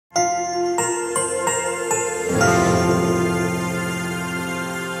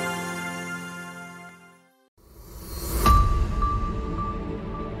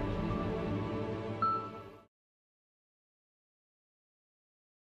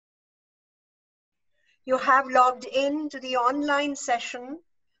You have logged in to the online session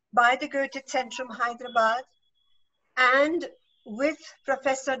by the Goethe-Zentrum Hyderabad and with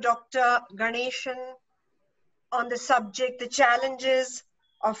Professor Dr. Ganeshan on the subject, the challenges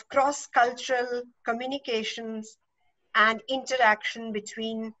of cross-cultural communications and interaction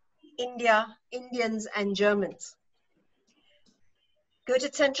between Indians and Germans.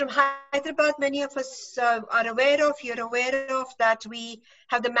 Goethe-Zentrum Hyderabad, many of us are aware of, you're aware of that we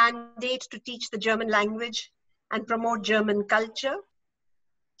have the mandate to teach the German language and promote German culture.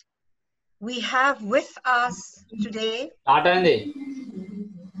 We have with us today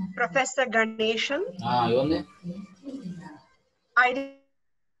Professor Ganeshan.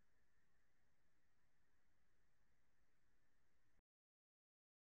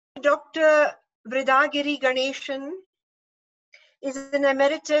 Dr. Vridagiri Ganeshan is an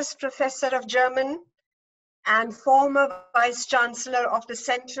emeritus professor of German and former vice chancellor of the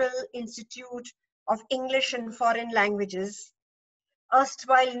Central Institute of English and Foreign Languages,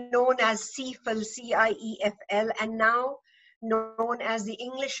 erstwhile known as CIEFL, C-I-E-F-L, and now known as the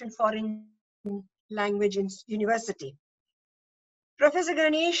English and Foreign Language University. Professor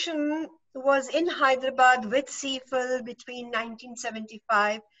Ganeshan was in Hyderabad with CIEFL between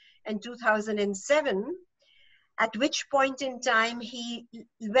 1975 and 2007, at which point in time he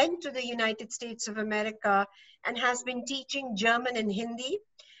went to the United States of America and has been teaching German and Hindi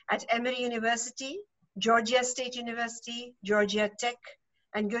at Emory University, Georgia State University, Georgia Tech,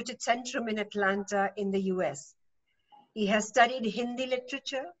 and Goethe-Zentrum in Atlanta in the US. He has studied Hindi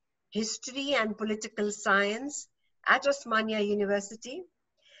literature, history, and political science at Osmania University,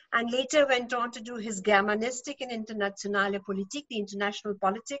 and later went on to do his Germanistik in Internationale Politik, the international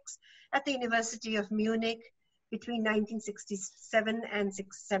politics, at the University of Munich between 1967 and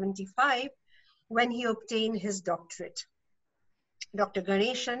 1975, when he obtained his doctorate. Dr.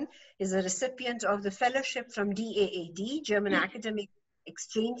 Ganeshan is a recipient of the fellowship from DAAD, German Academic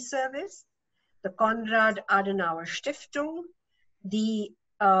Exchange Service, the Konrad Adenauer Stiftung, the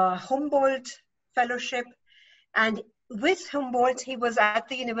Humboldt Fellowship, and with Humboldt, he was at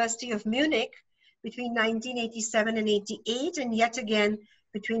the University of Munich between 1987 and 88, and yet again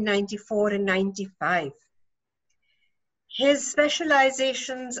between 94 and 95. His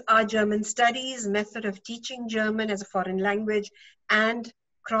specializations are German studies, method of teaching German as a foreign language, and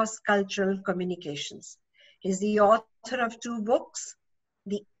cross-cultural communications. He's the author of 2 books,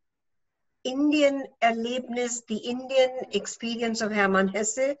 The Indian Erlebnis, The Indian Experience of Hermann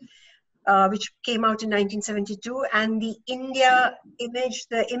Hesse, which came out in 1972, and The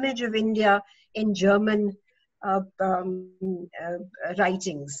Image of India in German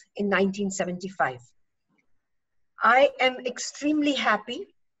writings in 1975. I am extremely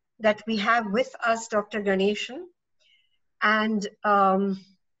happy that we have with us Dr. Ganeshan. And,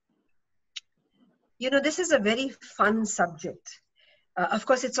 you know, this is a very fun subject. Of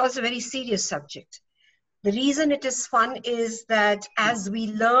course, it's also a very serious subject. The reason it is fun is that as we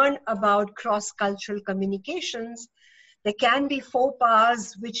learn about cross-cultural communications, there can be faux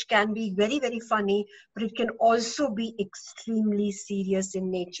pas which can be very, very funny, but it can also be extremely serious in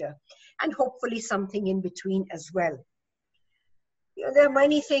nature, and hopefully something in between as well. You know, there are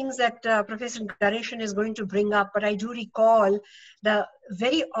many things that Professor Ganeshan is going to bring up, but I do recall the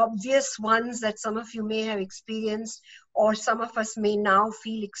very obvious ones that some of you may have experienced, or some of us may now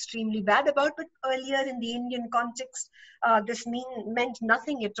feel extremely bad about, but earlier in the Indian context, this meant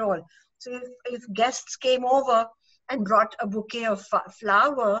nothing at all. So if guests came over and brought a bouquet of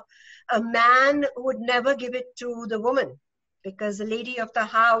flower, a man would never give it to the woman, because the lady of the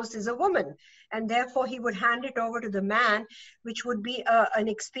house is a woman, and therefore he would hand it over to the man, which would be an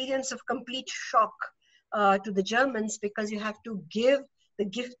experience of complete shock to the Germans, because you have to give the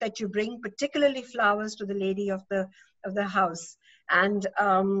gift that you bring, particularly flowers, to the lady of the house. And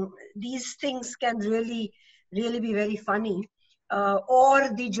these things can really be very funny. Or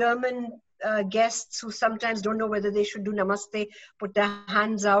the German guests who sometimes don't know whether they should do namaste, put their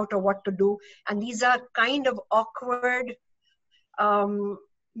hands out, or what to do. And these are kind of awkward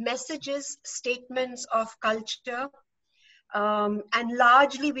messages, statements of culture, and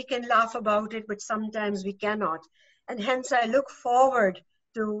largely we can laugh about it, but sometimes we cannot. And hence I look forward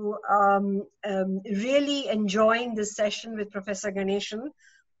to really enjoying this session with Professor Ganeshan.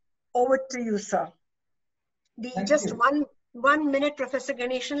 Over to you, sir. Just one 1 minute, Professor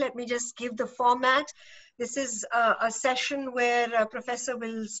Ganeshan. Let me just give the format. This is a session where a professor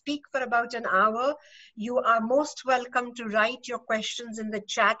will speak for about an hour. You are most welcome to write your questions in the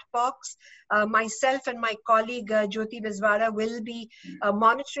chat box. Myself and my colleague Jyoti Biswara will be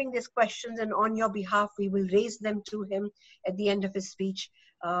monitoring these questions, and on your behalf, we will raise them to him at the end of his speech.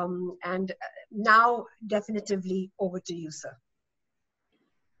 And now, definitively, over to you, sir.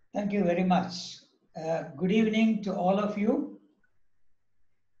 Thank you very much. Good evening to all of you.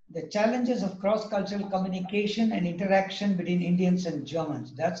 The challenges of cross-cultural communication and interaction between Indians and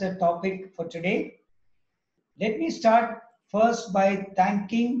Germans. That's a topic for today. Let me start first by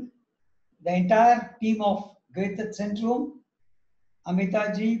thanking the entire team of Goethe-Zentrum,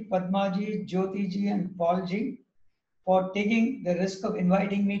 Amitaji, Padmaji, Jyotiji, and Paulji for taking the risk of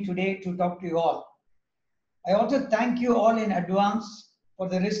inviting me today to talk to you all. I also thank you all in advance for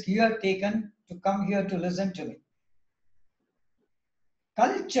the risk you have taken to come here to listen to me.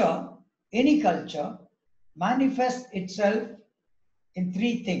 Culture, any culture, manifests itself in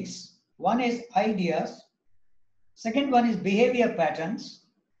three things. One is ideas, second one is behavior patterns,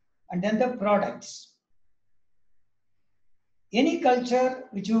 and then the products. Any culture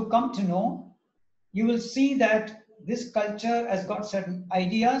which you come to know, you will see that this culture has got certain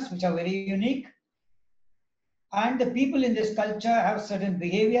ideas which are very unique, and the people in this culture have certain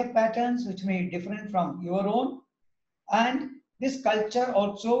behavior patterns which may be different from your own, and this culture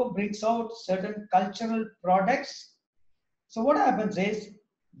also brings out certain cultural products. So what happens is,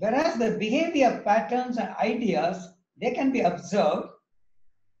 whereas the behavior patterns and ideas, they can be observed,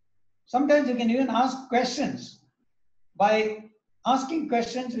 sometimes you can even ask questions. By asking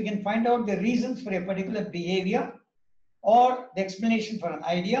questions, we can find out the reasons for a particular behavior or the explanation for an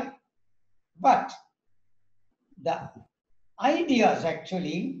idea. But the ideas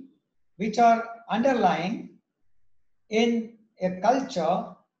actually, which are underlying in a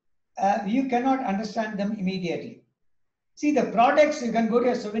culture, you cannot understand them immediately. See, the products, you can go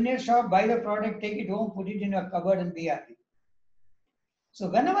to a souvenir shop, buy the product, take it home, put it in your cupboard and be happy. So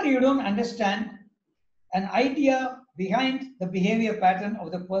whenever you don't understand an idea behind the behavior pattern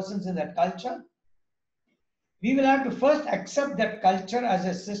of the persons in that culture, we will have to first accept that culture as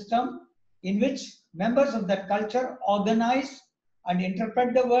a system in which members of that culture organize and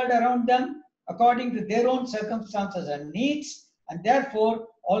interpret the world around them according to their own circumstances and needs, and therefore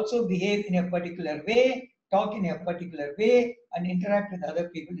also behave in a particular way, talk in a particular way, and interact with other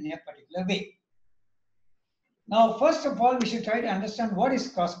people in a particular way. Now, first of all, we should try to understand what is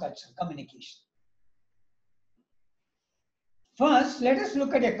cross-cultural communication. First, let us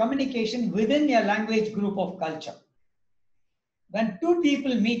look at a communication within a language group of culture. When two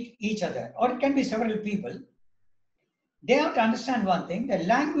people meet each other, or it can be several people, they have to understand one thing: the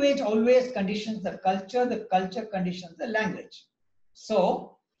language always conditions the culture conditions the language.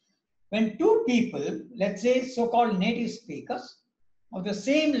 So, when two people, let's say so-called native speakers of the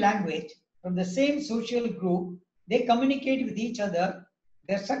same language from the same social group, they communicate with each other,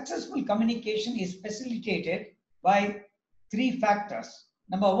 their successful communication is facilitated by three factors.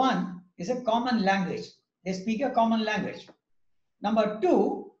 Number one is a common language. They speak a common language. Number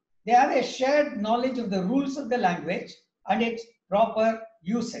two, they have a shared knowledge of the rules of the language and its proper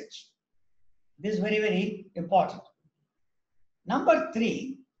usage. This is very, very important. Number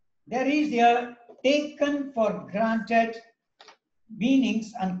three, there is a taken for granted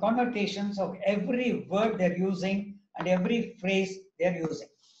meanings and connotations of every word they're using and every phrase they're using.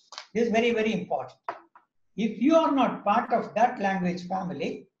 This is very, very important. If you are not part of that language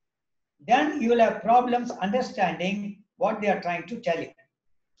family, then you will have problems understanding what they are trying to tell you.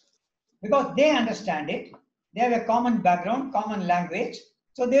 Because they understand it, they have a common background, common language,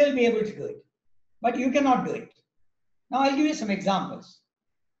 so they will be able to do it. But you cannot do it. Now I'll give you some examples.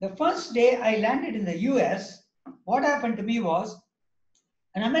 The first day I landed in the US, what happened to me was,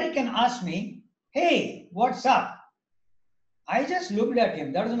 an American asked me, "Hey, what's up?" I just looked at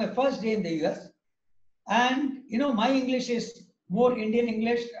him. That was my first day in the US. And you know, my English is more Indian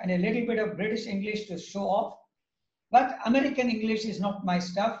English and a little bit of British English to show off. But American English is not my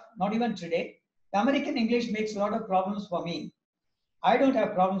stuff, not even today. The American English makes a lot of problems for me. I don't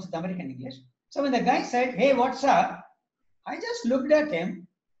have problems with American English. So when the guy said, "Hey, what's up?" I just looked at him.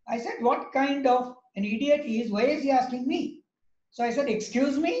 I said, "What kind of an idiot he is? Why is he asking me?" So I said,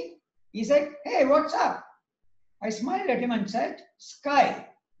 "Excuse me?" He said, "Hey, what's up?" I smiled at him and said, "Sky,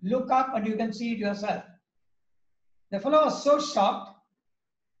 look up and you can see it yourself." The fellow was so shocked.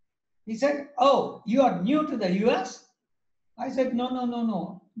 He said, "Oh, you are new to the US?" I said,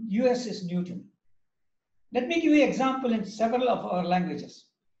 No. US is new to me. Let me give you an example in several of our languages.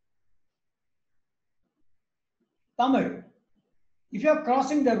 Tamil. If you're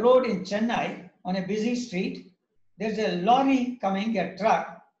crossing the road in Chennai on a busy street, there's a lorry coming, a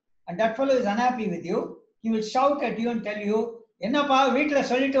truck, and that fellow is unhappy with you. He will shout at you and tell you, Ennappa, veetla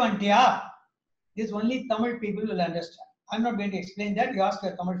solittu vantiya. This only Tamil people will understand. I'm not going to explain that. You ask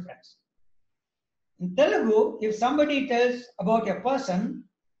your Tamil friends. In Telugu, if somebody tells about a person,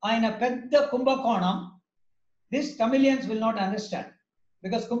 Aina pedda Kumbakonam, this Tamilians will not understand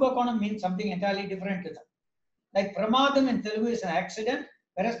because Kumbakonam means something entirely different to them. Like Pramadam in Telugu is an accident,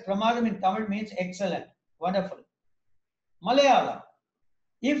 whereas Pramadam in Tamil means excellent, wonderful. Malayalam.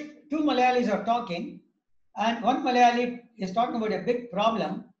 If two Malayalis are talking and one Malayali is talking about a big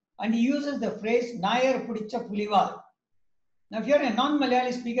problem and he uses the phrase Nayar Pudicha Pulival. Now, if you're a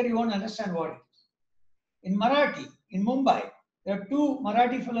non-Malayali speaker, you won't understand what it is. In Marathi, in Mumbai, there are two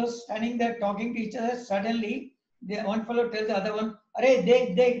Marathi fellows standing there talking to each other. Suddenly, one fellow tells the other one, Arey,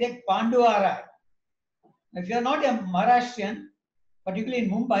 dekh, Pandu aa raha hai. If you're not a Maharashtrian, particularly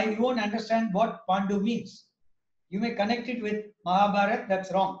in Mumbai, you won't understand what Pandu means. You may connect it with Mahabharata,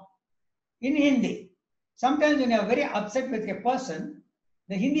 that's wrong. In Hindi, sometimes when you're very upset with a person,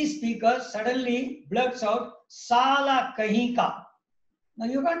 the Hindi speaker suddenly blurts out, Sala kahin ka. Now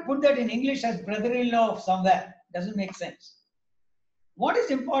you can't put that in English as brother-in-law of somewhere. Doesn't make sense. What is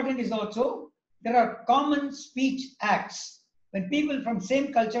important is also, there are common speech acts when people from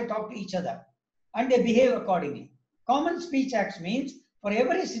same culture talk to each other and they behave accordingly. Common speech acts means for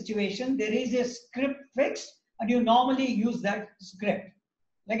every situation, there is a script fixed and you normally use that script.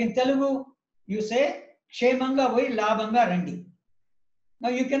 Like in Telugu, you say, Kshemanga vai labanga randi. Now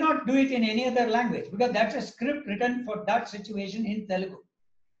you cannot do it in any other language because that's a script written for that situation in Telugu.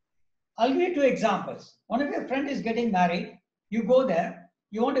 I'll give you two examples. One of your friends is getting married. You go there.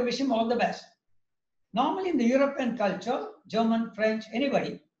 You want to wish him all the best. Normally in the European culture, German, French,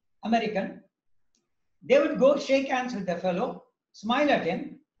 anybody, American, they would go shake hands with the fellow, smile at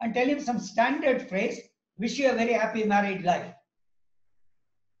him, and tell him some standard phrase, wish you a very happy married life.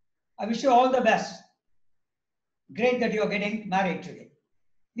 I wish you all the best. Great that you are getting married today.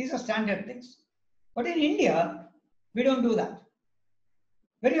 These are standard things. But in India, we don't do that.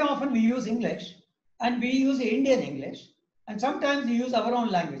 Very often we use English and we use Indian English and sometimes we use our own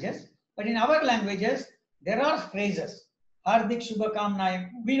languages. But in our languages, there are phrases. Hardik Shubhakamnayam.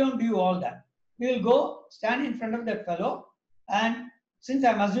 We don't do all that. We will go stand in front of that fellow, and since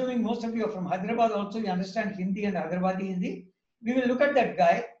I'm assuming most of you are from Hyderabad also, you understand Hindi and Hyderabadi Hindi, we will look at that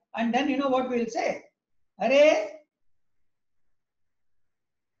guy and then you know what we'll say. Arey,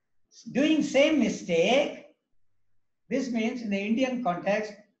 doing same mistake. This means in the Indian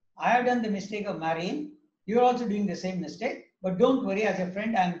context, I have done the mistake of marrying. You're also doing the same mistake, but don't worry, as a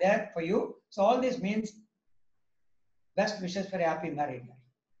friend, I'm there for you. So all this means best wishes for a happy married life.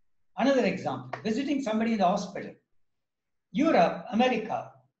 Another example, visiting somebody in the hospital. Europe,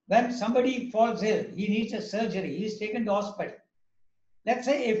 America, when somebody falls ill, he needs a surgery, he is taken to hospital. Let's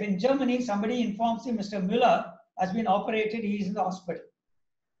say if in Germany, somebody informs him, Mr. Müller has been operated, he is in the hospital.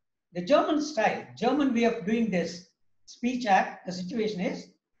 The German style, German way of doing this speech act, the situation is,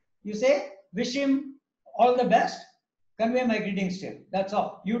 you say, wish him all the best, convey my greetings to him. That's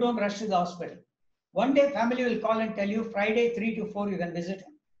all. You don't rush to the hospital. One day, family will call and tell you, Friday 3 to 4, you can visit him.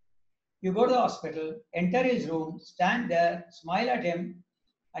 You go to the hospital, enter his room, stand there, smile at him,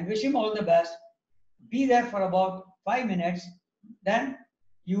 and wish him all the best. Be there for about 5 minutes. Then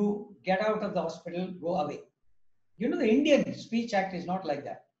you get out of the hospital, go away. You know, the Indian speech act is not like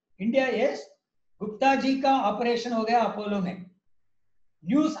that. India is, Gupta ji ka operation ho gaya Apollo mein.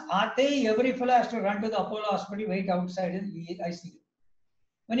 News aate hi, every fellow has to run to the Apollo hospital, wait outside in ICU.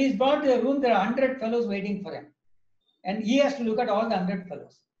 When he's brought to the room, there are 100 fellows waiting for him. And he has to look at all the 100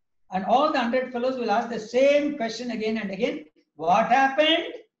 fellows. And all the 100 fellows will ask the same question again and again. What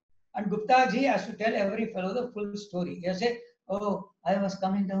happened? And Gupta ji has to tell every fellow the full story. He said, oh, I was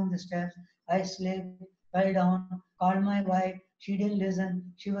coming down the steps. I slipped, fell down, called my wife. She didn't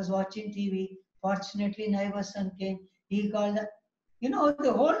listen. She was watching TV. Fortunately, Naivasan came. He called her. You know,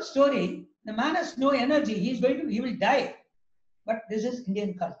 the whole story, the man has no energy. He will die. But this is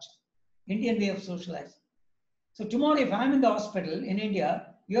Indian culture, Indian way of socializing. So tomorrow, if I'm in the hospital in India,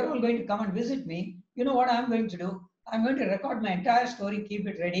 you're all going to come and visit me. You know what I'm going to do? I'm going to record my entire story, keep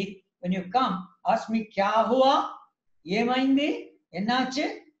it ready. When you come, ask me, Kya hua? Ye maindi?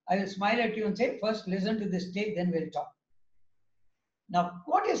 Ennache? I will smile at you and say, first listen to this tape, then we'll talk. Now,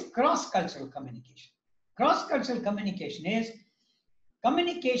 what is cross-cultural communication? Cross-cultural communication is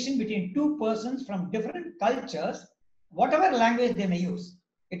communication between two persons from different cultures, whatever language they may use.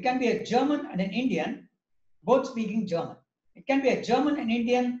 It can be a German and an Indian, both speaking German. It can be a German and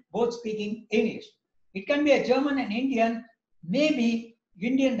Indian, both speaking English. It can be a German and Indian, Maybe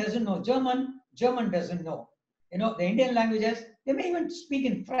Indian doesn't know German, German doesn't know. The Indian languages, they may even speak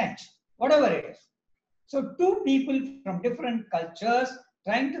in French, whatever it is. So two people from different cultures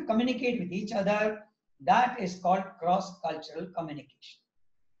trying to communicate with each other, that is called cross-cultural communication.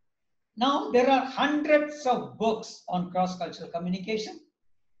 Now, there are hundreds of books on cross-cultural communication.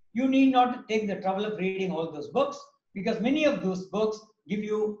 You need not take the trouble of reading all those books, because many of those books give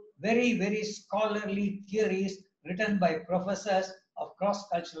you very, very scholarly theories written by professors of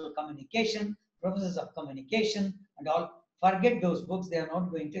cross-cultural communication, professors of communication and all. Forget those books, they are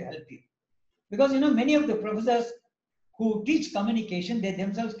not going to help you. Because many of the professors who teach communication, they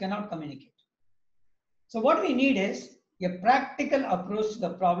themselves cannot communicate. So what we need is a practical approach to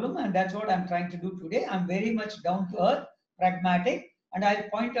the problem, and that's what I'm trying to do today. I'm very much down to earth, pragmatic, and I'll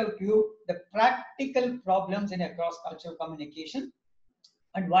point out to you the practical problems in a cross-cultural communication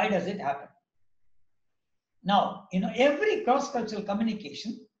and why does it happen. Now, every cross-cultural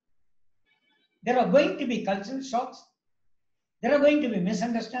communication, there are going to be cultural shocks, there are going to be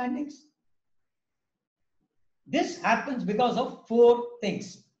misunderstandings. This happens because of four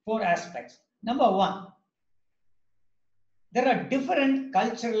things, four aspects. Number one, there are different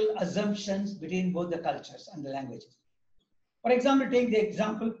cultural assumptions between both the cultures and the languages. For example, take the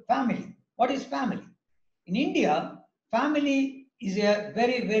example family. What is family? In India, family is a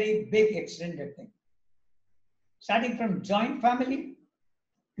very, very big extended thing. Starting from joint family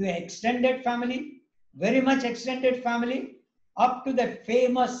to extended family, very much extended family, up to that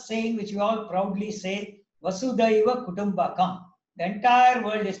famous saying which we all proudly say, Vasudhaiva Kutumbakam. The entire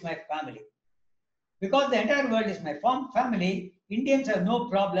world is my family. Because the entire world is my family, Indians have no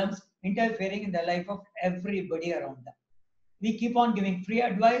problems interfering in the life of everybody around them. We keep on giving free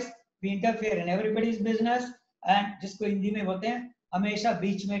advice, we interfere in everybody's business, and jisko Hindi mein bolte hain, hamesha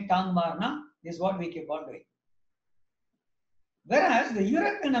beech mein tang marna, is what we keep on doing. Whereas the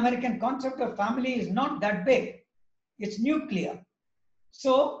European American concept of family is not that big. It's nuclear.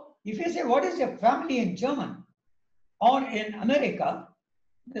 So if you say, what is your family in German or in America,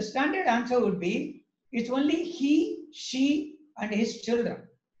 the standard answer would be, it's only he, she, and his children.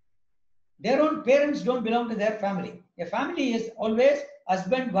 Their own parents don't belong to their family. A family is always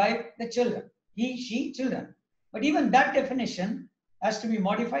husband, wife, the children. He, she, children. But even that definition has to be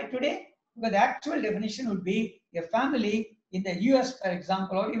modified today, because the actual definition would be a family in the US, for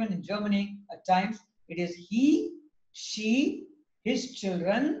example, or even in Germany at times, it is he, she, his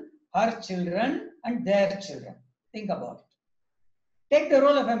children, her children, and their children. Think about it. Take the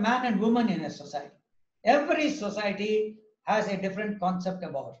role of a man and woman in a society. Every society has a different concept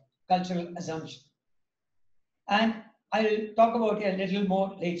about cultural assumption. And I'll talk about it a little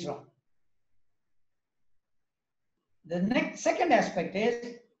more later on. The second aspect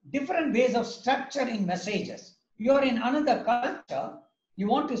is different ways of structuring messages. You're in another culture, you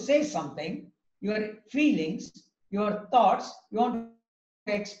want to say something, your feelings, your thoughts, you want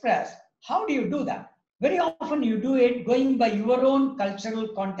to express. How do you do that? Very often you do it going by your own cultural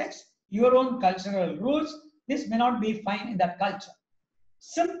context, your own cultural rules. This may not be fine in that culture.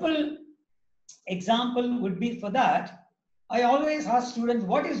 Simple example would be for that. I always ask students,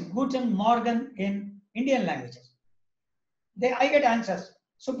 what is Guten Morgen in Indian languages? I get answers,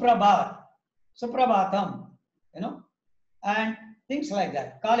 Suprabhat, Suprabhatam, and things like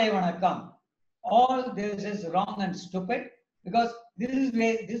that. Kale Vanakkam. All this is wrong and stupid, because this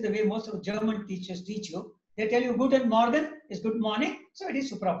is the way most of German teachers teach you. They tell you Guten Morgen is good morning, so it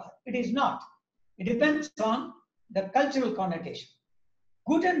is Suprabhat. It is not. It depends on the cultural connotation.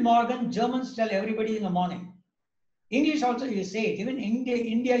 Guten Morgen, Germans tell everybody in the morning. English also you say it. Even in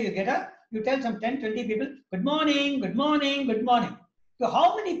India you get up, you tell some 10, 20 people, good morning, good morning, good morning. So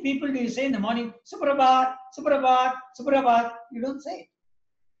how many people do you say in the morning, Suprabhat, Suprabhat, Suprabhat? You don't say it.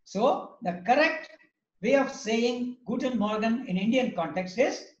 So the correct way of saying Guten Morgen in Indian context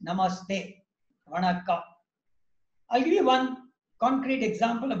is Namaste, Vanakkam. I'll give you one concrete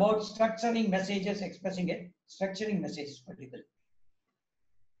example about structuring messages, expressing it, structuring messages particularly.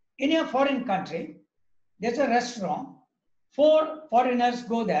 In a foreign country, there's a restaurant, 4 foreigners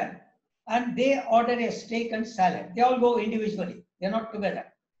go there and they order a steak and salad. They all go individually, they're not together.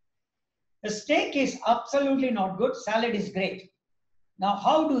 The steak is absolutely not good, salad is great. Now,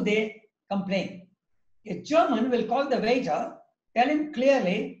 how do they complain? A German will call the waiter, tell him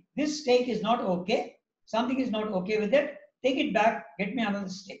clearly, this steak is not okay, something is not okay with it, take it back, get me another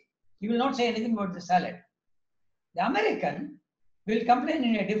steak. He will not say anything about the salad. The American will complain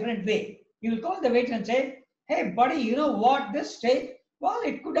in a different way. He will call the waiter and say, hey buddy, you know what, this steak, well,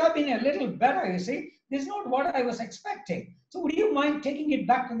 it could have been a little better, you see. This is not what I was expecting. So would you mind taking it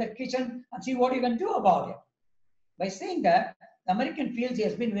back to the kitchen and see what you can do about it? By saying that, the American feels he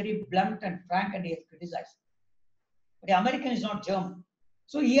has been very blunt and frank and he has criticized. But the American is not German.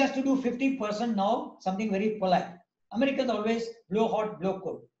 So he has to do 50% now, something very polite. Americans always blow hot, blow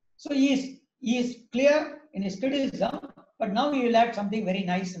cold. So he is clear in his criticism, but now he will add something very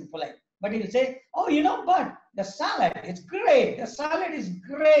nice and polite. But he will say, oh, but the salad, it's great. The salad is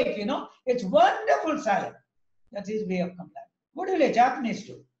great, it's wonderful salad. That's his way of complaining. What will a Japanese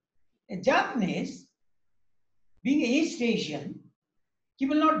do? A Japanese, being East Asian, he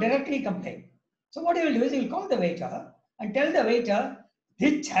will not directly complain. So what he will do is he will call the waiter and tell the waiter,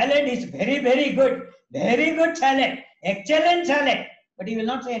 this salad is very, very good. Very good salad. Excellent salad. But he will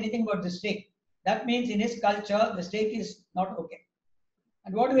not say anything about the steak. That means in his culture, the steak is not okay.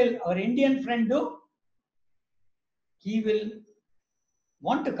 And what will our Indian friend do? He will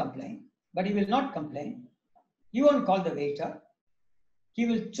want to complain, but he will not complain. He won't call the waiter. He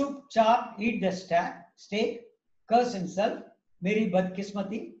will chop, eat the steak, curse himself, Meri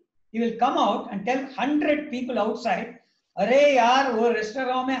Badkismati. He will come out and tell 100 people outside, अरे यार वो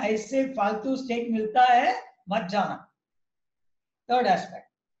restaurant में ऐसे फालतू stake मिलता है मत जाना. Third aspect,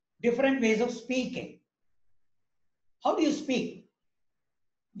 different ways of speaking. How do you speak?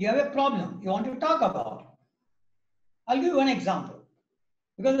 You have a problem, you want to talk about it. I'll give you one example.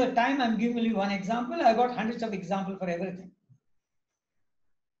 Because of the time I'm giving you one example, I've got hundreds of examples for everything.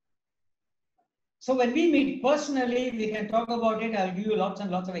 So when we meet personally, we can talk about it. I'll give you lots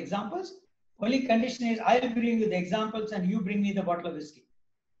and lots of examples. Only condition is I'll bring you the examples and you bring me the bottle of whiskey.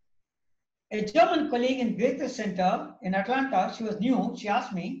 A German colleague in Goethe-Zentrum in Atlanta, she was new. She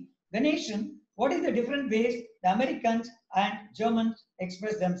asked me, Ganeshan, what is the different ways the Americans and Germans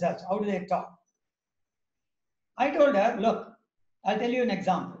express themselves? How do they talk? I told her, look, I'll tell you an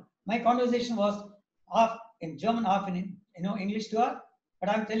example. My conversation was half in German, half in English to her, but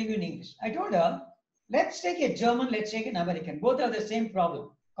I'm telling you in English. I told her, let's take a German, let's take an American. Both have the same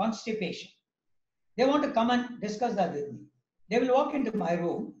problem, constipation. They want to come and discuss that with me. They will walk into my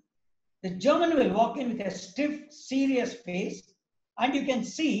room. The German will walk in with a stiff, serious face, and you can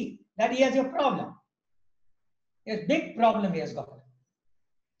see that he has a problem. A big problem he has got.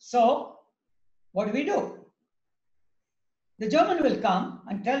 So, what do we do? The German will come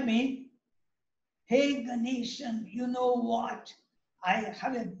and tell me, hey Ganeshan, you know what? I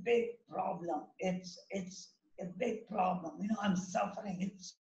have a big problem. It's a big problem. I'm suffering.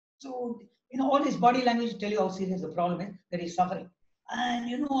 It's so, all his body language tell you how serious the problem is, that he's suffering.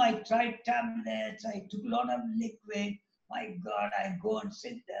 And I tried tablets, I took a lot of liquid. My God, I go and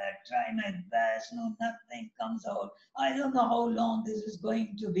sit there, try my best. No, nothing comes out. I don't know how long this is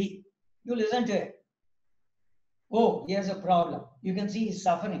going to be. You listen to it. Oh, he has a problem. You can see he's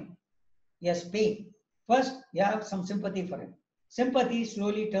suffering. He has pain. First, you have some sympathy for him. Sympathy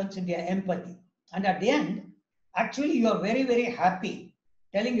slowly turns into empathy. And at the end, actually, you are very, very happy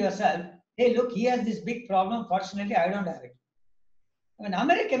telling yourself, hey, look, he has this big problem. Fortunately, I don't have it. When an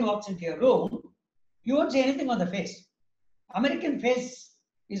American walks into your room, you won't say anything on the face. American face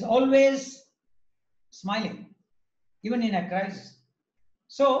is always smiling, even in a crisis.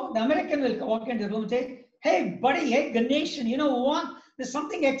 So the American will walk into the room and say, hey, buddy, hey, Ganeshan, you know what? There's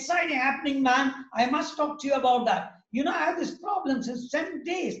something exciting happening, man. I must talk to you about that. I have this problem since 7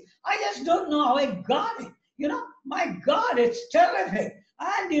 days. I just don't know how I got it. My God, it's terrific.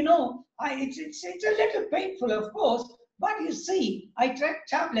 And, it's a little painful, of course. But you see, I tried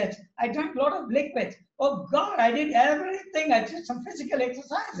tablets. I drank a lot of liquids. Oh, God, I did everything. I did some physical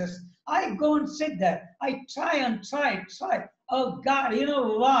exercises. I go and sit there. I try and try. Oh, God, you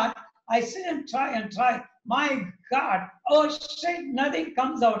know what? I sit and try. My God, oh, shit, nothing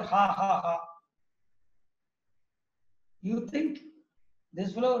comes out. Ha, ha, ha. You think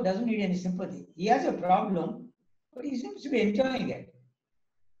this fellow doesn't need any sympathy. He has a problem, but he seems to be enjoying it.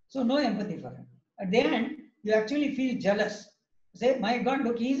 So no empathy for him. At the end, you actually feel jealous. Say, my God,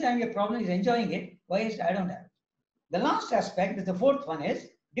 look, he's having a problem, he's enjoying it. Why is I don't have it? The last aspect, the fourth one, is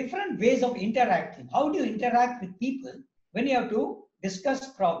different ways of interacting. How do you interact with people when you have to discuss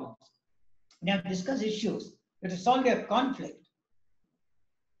problems? When you have to discuss issues, you have to solve a conflict.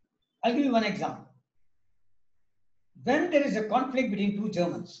 I'll give you one example. When there is a conflict between two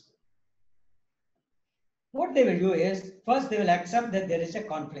Germans, what they will do is, first they will accept that there is a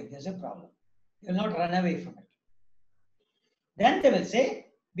conflict, there's a problem. They will not run away from it. Then they will say,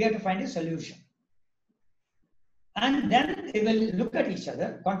 we have to find a solution. And then they will look at each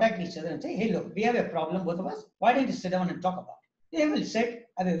other, contact each other and say, hey, look, we have a problem, both of us. Why don't you sit down and talk about it? They will sit,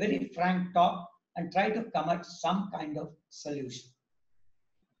 have a very frank talk and try to come at some kind of solution.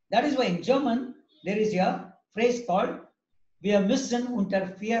 That is why in German, there is a phrase called, wir müssen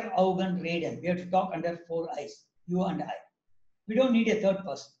unter 4 Augen reden. We have to talk under 4 eyes. you and I. We don't need a third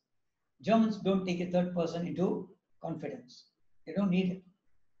person. Germans don't take a third person into confidence. They don't need it.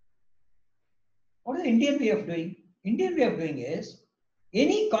 What is the Indian way of doing? Indian way of doing is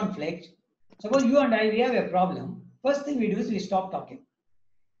any conflict, suppose you and I, we have a problem. First thing we do is we stop talking.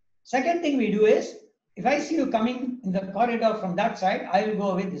 Second thing we do is, if I see you coming in the corridor from that side, I will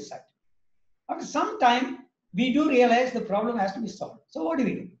go away this side. After some time, we do realize the problem has to be solved. So what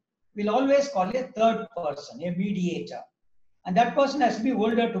do? We'll always call a third person, a mediator. And that person has to be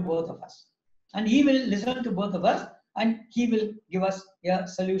older to both of us. And he will listen to both of us and he will give us a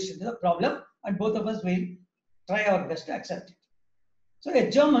solution to the problem and both of us will try our best to accept it. So a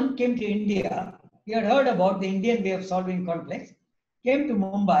German came to India. He had heard about the Indian way of solving conflicts. Came to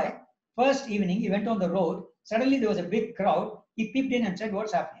Mumbai. First evening, he went on the road. Suddenly there was a big crowd. He peeped in and said,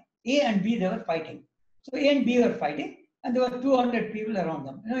 what's happening? A and B, they were fighting. So A and B were fighting and there were 200 people around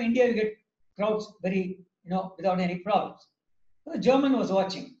them. You know, India, you get crowds very, without any problems. So the German was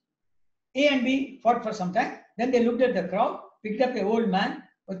watching. A and B fought for some time. Then they looked at the crowd, picked up an old man.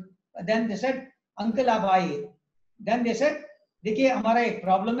 Then they said, Uncle, aap aaye. Then they said, देखिए हमारा एक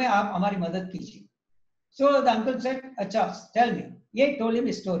problem है, आप हमारी मदद कीजिए. So the uncle said, अच्छा, tell me. He told him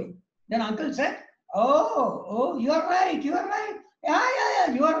a story. Then uncle said, oh, you are right.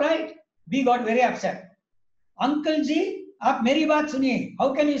 Yeah, you are right. B got very upset. Uncle ji, aap meri baat suniye.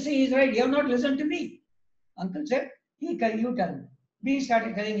 How can you say he is right? You have not listened to me. Uncle said, you tell me. B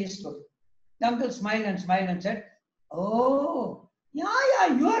started telling his story. The uncle smiled and said, oh, yeah,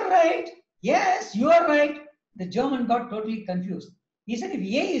 you are right. Yes, you are right. The German got totally confused. He said, if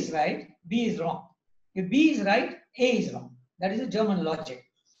A is right, B is wrong. If B is right, A is wrong. That is a German logic.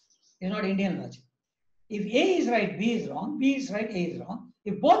 It's not Indian logic. If A is right, B is wrong. B is right, A is wrong.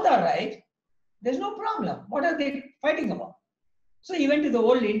 If both are right, there's no problem. What are they fighting about? So he went to the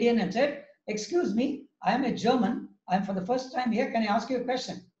old Indian and said, excuse me, I am a German. I am for the first time here. Can I ask you a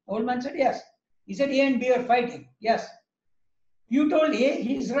question? The old man said, yes. He said, A and B are fighting. Yes. You told A,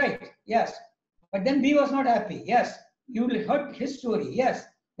 he is right. Yes. But then B was not happy. Yes. You heard his story. Yes.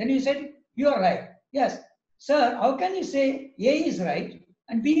 Then you said, you are right. Yes. Sir, how can you say A is right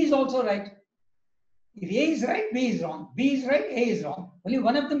and B is also right? If A is right, B is wrong. B is right, A is wrong. Only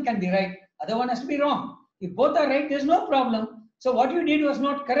one of them can be right. Other one has to be wrong. If both are right, there's no problem. So what you did was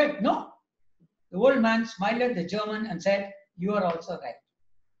not correct. No. The old man smiled at the German and said, you are also right.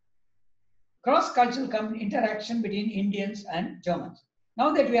 Cross-cultural interaction between Indians and Germans.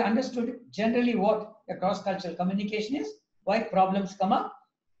 Now that we understood generally what a cross-cultural communication is, why problems come up,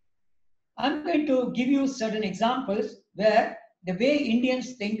 I'm going to give you certain examples where the way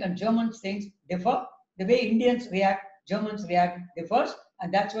Indians think and Germans think differ. The way Indians react, Germans react differs.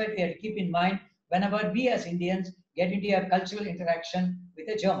 And that's why we have to keep in mind whenever we as Indians get into a cultural interaction with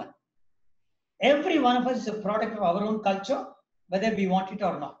a German. Every one of us is a product of our own culture, whether we want it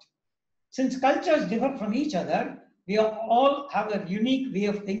or not. Since cultures differ from each other, we all have a unique way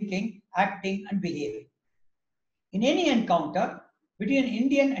of thinking, acting, and behaving. In any encounter between an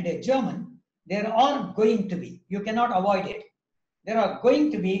Indian and a German, there are going to be, you cannot avoid it, there are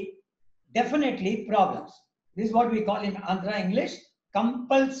going to be definitely problems. This is what we call in Andhra English,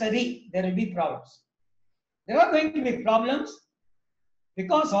 compulsory, there will be problems. There are going to be problems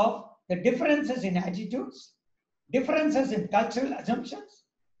because of the differences in attitudes, differences in cultural assumptions,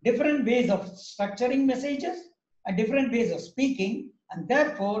 different ways of structuring messages, and different ways of speaking, and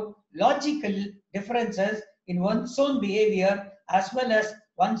therefore logical differences in one's own behavior as well as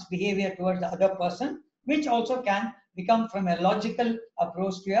one's behavior towards the other person, which also can become from a logical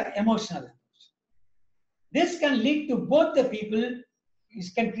approach to an emotional approach. This can lead to both the people,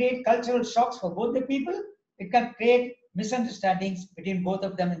 it can create cultural shocks for both the people, it can create misunderstandings between both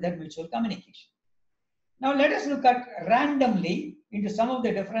of them in their mutual communication. Now let us look at randomly into some of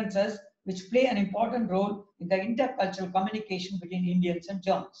the differences which play an important role in the intercultural communication between Indians and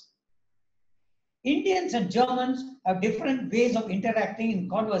Germans. Indians and Germans have different ways of interacting in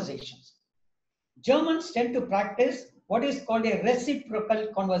conversations. Germans tend to practice what is called a reciprocal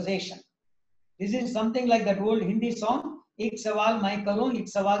conversation. This is something like that old Hindi song, "Ek sawal main karon, ek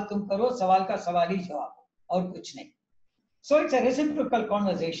sawal tum karo, sawal ka sawal hi jawab, aur kuch nahi." So it's a reciprocal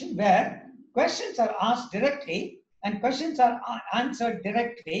conversation where questions are asked directly and questions are answered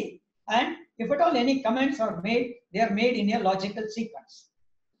directly, and if at all any comments are made, they are made in a logical sequence.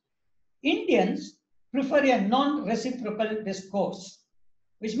 Indians prefer a non-reciprocal discourse,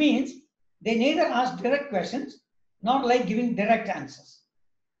 which means they neither ask direct questions nor like giving direct answers.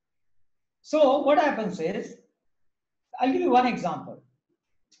 So what happens is, I'll give you one example.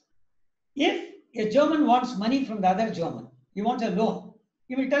 If a German wants money from the other German, he wants a loan,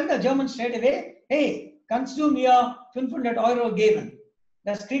 he will tell the German straight away, hey, kannst du mir 500 € geben?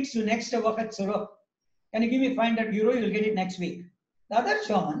 Das kriegst du nächste Woche zurück. Can you give me 500 euro? You'll get it next week. The other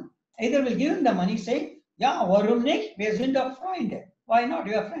German either will give him the money, say, ja, warum nicht? Wir sind doch Freunde. Why not?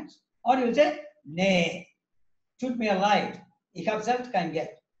 You are friends. Or you will say, nee, tut mir leid. Ich habe selbst kein Geld.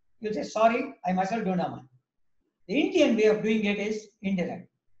 You'll say, sorry, I myself don't have money. The Indian way of doing it is indirect.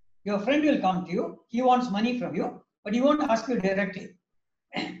 Your friend will come to you, he wants money from you, but he won't ask you directly.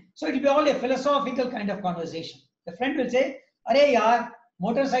 So it will be all a philosophical kind of conversation. The friend will say, अरे यार,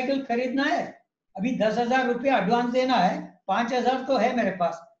 motorcycle खरीदना है, अभी 10,000 रुपया advance देना है, 5,000 तो है मेरे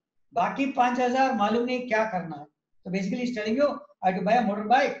पास, बाकी 5,000 मालूम नहीं क्या करना है. So basically he's telling you, I have to buy a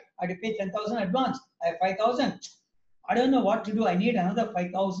motorbike, I have to pay 10,000 advance, I have 5,000. I don't know what to do. I need another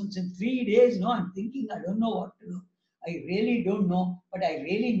 5,000 in 3 days. No, I'm thinking, I don't know what to do. I really don't know, but I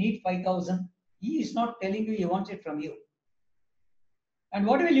really need 5,000. He is not telling you he wants it from you. And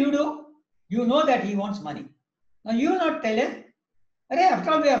what will you do? You know that he wants money. Now you will not tell him,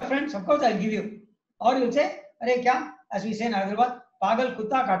 after all we are friends, of course I'll give you. Or you'll say, kya? As we say in Hyderabad, pagal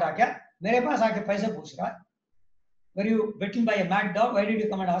kutta kata kya? Mere paas aake paise pooch raha hai. Were you bitten by a mad dog? Why did you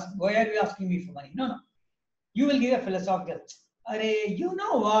come and ask? Why are you asking me for money? No. You will give a philosophical, you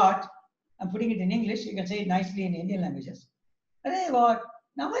know what? I'm putting it in English. You can say it nicely in Indian languages. What?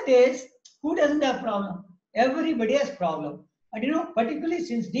 Nowadays, who doesn't have problem? Everybody has problem. And you know, particularly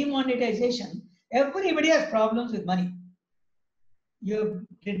since demonetization, everybody has problems with money. You're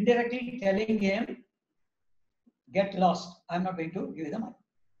indirectly telling him, get lost. I'm not going to give you the money.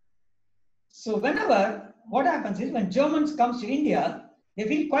 So whenever, what happens is when Germans comes to India, they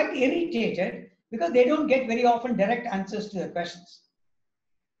feel quite irritated because they don't get very often direct answers to their questions.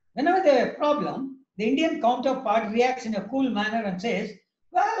 Whenever they have a problem, the Indian counterpart reacts in a cool manner and says,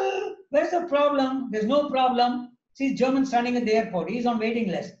 well, where's the problem? There's no problem. See, German standing at the airport. He's on waiting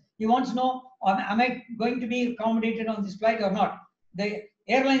list. He wants to know, am I going to be accommodated on this flight or not? The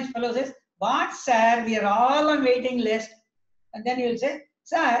airlines fellow says, what, sir? We are all on waiting list. And then he will say,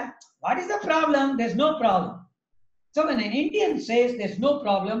 sir, what is the problem? There's no problem. So when an Indian says there's no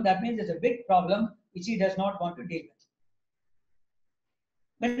problem, that means there's a big problem which he does not want to deal with.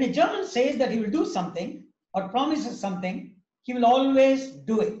 When a German says that he will do something or promises something, he will always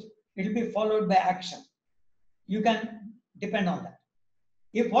do it. It will be followed by action. You can depend on that.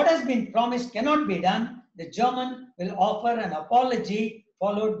 If what has been promised cannot be done, the German will offer an apology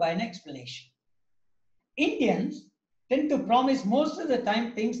followed by an explanation. Indians tend to promise most of the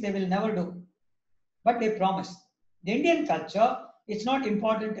time things they will never do, but they promise. The Indian culture, it's not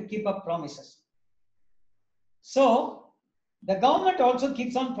important to keep up promises. So, the government also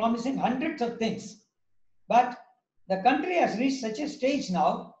keeps on promising hundreds of things. But the country has reached such a stage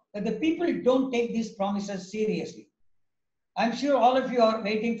now that the people don't take these promises seriously. I'm sure all of you are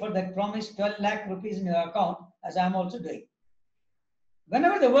waiting for that promised 12 lakh rupees in your account, as I'm also doing.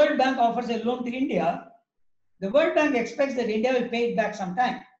 Whenever the World Bank offers a loan to India, the World Bank expects that India will pay it back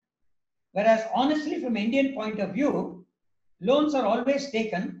sometime. Whereas honestly, from an Indian point of view, loans are always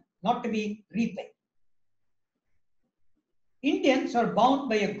taken not to be repaid. Indians are bound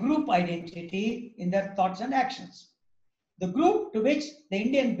by a group identity in their thoughts and actions. The group to which the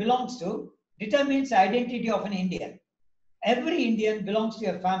Indian belongs to determines the identity of an Indian. Every Indian belongs to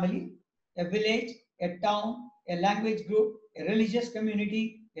a family, a village, a town, a language group, a religious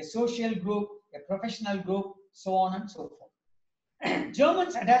community, a social group, a professional group, so on and so forth.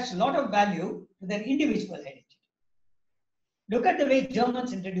 Germans attach a lot of value to their individual identity. Look at the way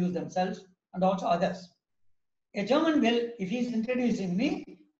Germans introduce themselves and also others. A German will, if he is introducing me,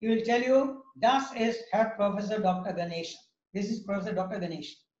 he will tell you, das ist Herr Professor Dr. Ganesh. This is Professor Dr.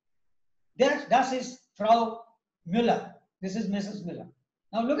 Ganesh. Das ist Frau Müller. This is Mrs. Müller.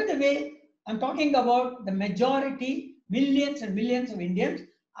 Now look at the way I'm talking about the majority, millions and millions of Indians.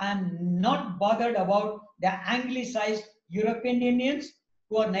 I'm not bothered about the anglicized European Indians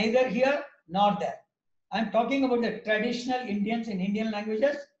who are neither here nor there. I'm talking about the traditional Indians in Indian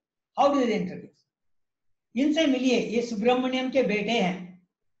languages. How do they introduce? इनसे मिलिए, ये सुब्रमण्यम के बेटे हैं.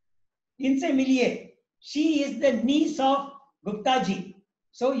 इनसे मिलिए, she is the niece of Gupta ji.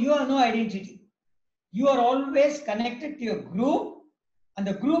 So you have no identity. You are always connected to your group, and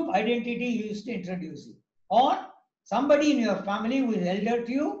the group identity used to introduce you. Or somebody in your family who is elder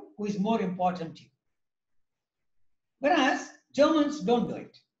to you, who is more important to you. Whereas Germans don't do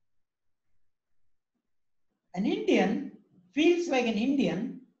it. An Indian feels like an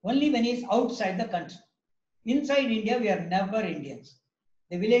Indian only when he is outside the country. Inside India, we are never Indians.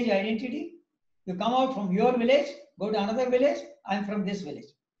 The village identity, you come out from your village, go to another village, I'm from this village.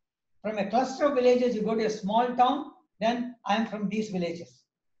 From a cluster of villages, you go to a small town, then I'm from these villages.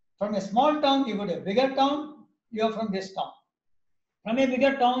 From a small town, you go to a bigger town, you are from this town. From a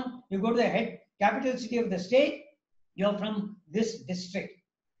bigger town, you go to the head capital city of the state, you are from this district.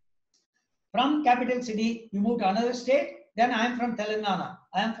 From capital city, you move to another state, then I am from Telangana,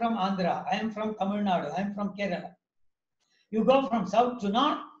 I am from Andhra, I am from Tamil Nadu, I am from Kerala. You go from south to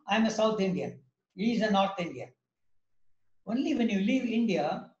north, I am a South Indian, he is a North Indian. Only when you leave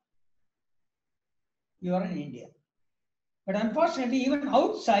India, you are an Indian. But unfortunately, even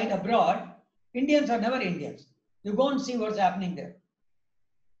outside, abroad, Indians are never Indians. You go and see what's happening there.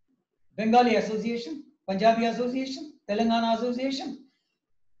 Bengali Association, Punjabi Association, Telangana Association,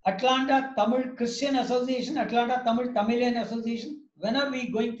 Atlanta Tamil Christian Association, Atlanta Tamil Tamilian Association. When are we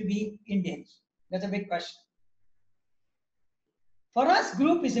going to be Indians? That's a big question. For us,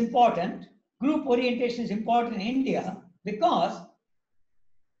 group is important. Group orientation is important in India because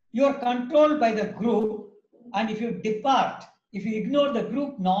you are controlled by the group, and if you depart, if you ignore the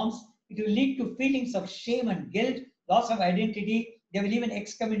group norms, it will lead to feelings of shame and guilt, loss of identity. They will even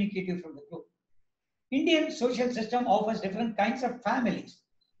excommunicate you from the group. Indian social system offers different kinds of families,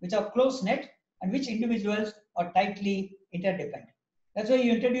 which are close-knit and which individuals are tightly interdependent. That's why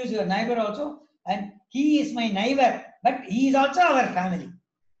you introduce your neighbor also, and he is my neighbor, but he is also our family.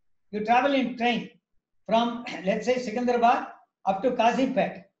 You travel in train from, let's say, Secunderabad up to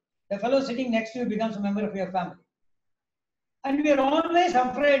Kazipet. The fellow sitting next to you becomes a member of your family. And we are always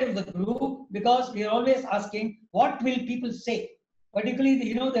afraid of the group because we are always asking, what will people say? Particularly,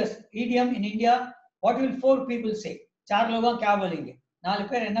 you know, this idiom in India, what will four people say? Char loga kya bolenge? Nalu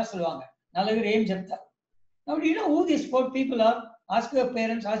per enna solvanga? Nalagur aim jepta. Now, do you know who these four people are? Ask your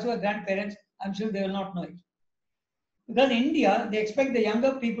parents, ask your grandparents. I'm sure they will not know it. Because in India, they expect the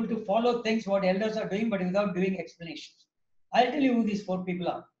younger people to follow things what elders are doing, but without doing explanations. I'll tell you who these four people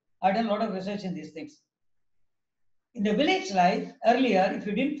are. I've done a lot of research in these things. In the village life, earlier, if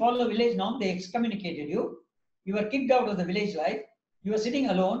you didn't follow village norm, they excommunicated you. You were kicked out of the village life. You were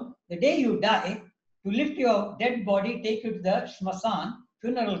sitting alone. The day you die, to lift your dead body, take you to the shmasan,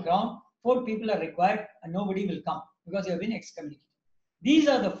 funeral ground, four people are required and nobody will come because you have been excommunicated. These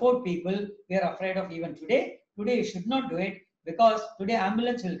are the four people we are afraid of even today. Today you should not do it because today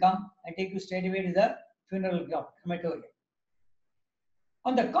ambulance will come and take you straight away to the funeral ground, crematorium.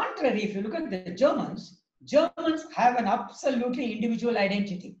 On the contrary, if you look at the Germans have an absolutely individual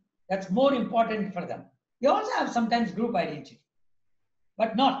identity. That's more important for them. They also have sometimes group identity,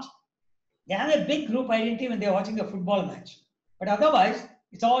 but not. They have a big group identity when they're watching a football match. But otherwise,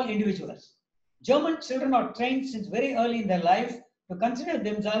 it's all individuals. German children are trained since very early in their lives to consider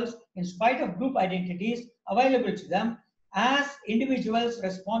themselves, in spite of group identities available to them, as individuals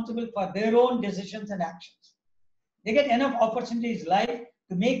responsible for their own decisions and actions. They get enough opportunities in life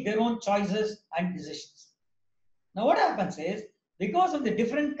to make their own choices and decisions. Now, what happens is, because of the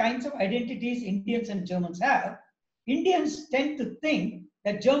different kinds of identities Indians and Germans have, Indians tend to think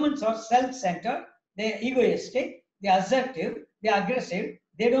that Germans are self-centered, they're egoistic, they're assertive, they're aggressive,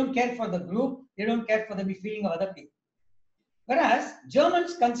 they don't care for the group, they don't care for the feeling of other people. Whereas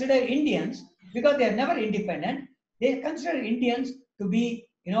Germans consider Indians, because they are never independent, they consider Indians to be,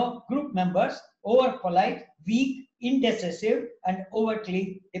 group members, over polite, weak, indecisive, and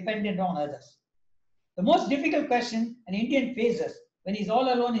overtly dependent on others. The most difficult question an Indian faces when he's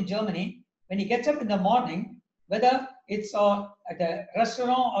all alone in Germany, when he gets up in the morning, whether it's at a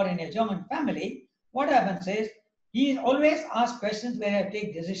restaurant or in a German family, what happens is he is always asked questions where I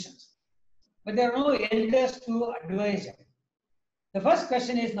take decisions. But there are no elders to advise him. The first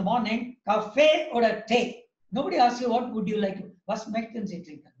question is in the morning, cafe or a tea? Nobody asks you what would you like. Was möchten Sie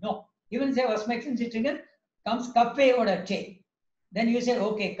trinken? No. Even say was möchten Sie trinken, comes cafe or a tea. Then you say,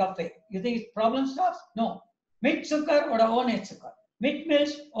 okay, cafe. You think it's problem starts? No. Mit sukkar or ohne sukkar? Mit milk,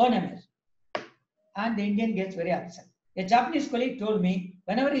 ohne milk? And the Indian gets very upset. A Japanese colleague told me,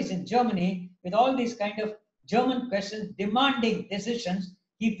 whenever he's in Germany, with all these kind of German questions demanding decisions,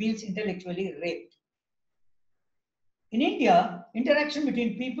 he feels intellectually raped. In India, interaction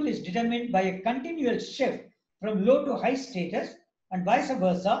between people is determined by a continual shift from low to high status and vice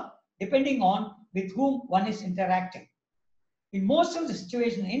versa, depending on with whom one is interacting. In most of the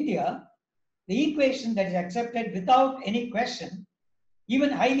situations in India, the equation that is accepted without any question, even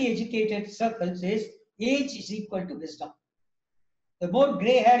highly educated circles, is age is equal to wisdom. The more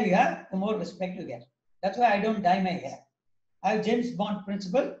gray hair you have, the more respect you get. That's why I don't dye my hair. I have James Bond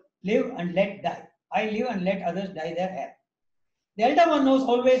principle, live and let die. I live and let others dye their hair. The elder one knows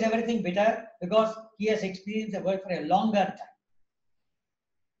always everything better because he has experienced the world for a longer time.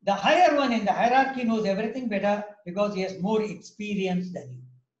 The higher one in the hierarchy knows everything better because he has more experience than you.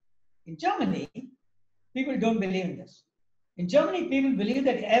 In Germany, people don't believe in this. In Germany, people believe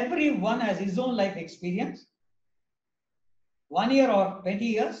that everyone has his own life experience, 1 year or 20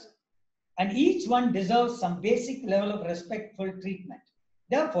 years, and each one deserves some basic level of respectful treatment.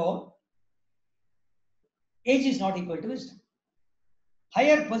 Therefore, age is not equal to wisdom.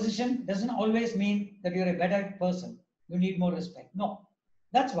 Higher position doesn't always mean that you're a better person. You need more respect. No.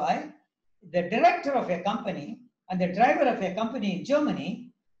 That's why the director of a company and the driver of a company in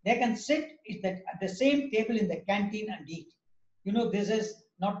Germany, they can sit at the same table in the canteen and eat. You know, this is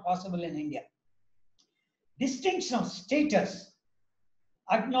not possible in India. Distinction of status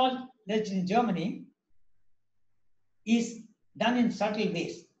acknowledged in Germany is done in subtle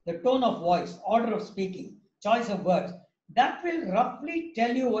ways. The tone of voice, order of speaking, choice of words, that will roughly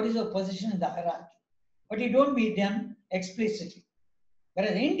tell you what is your position in the hierarchy. But it don't be done explicitly.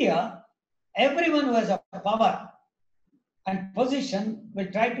 Whereas in India, everyone who has a power and position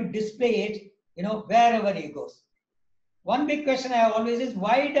will try to display it, wherever he goes. One big question I have always is,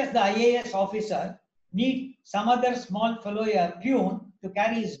 why does the IAS officer need some other small fellow, a peon, to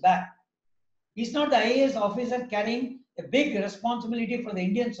carry his bag? He's not the IAS officer carrying a big responsibility for the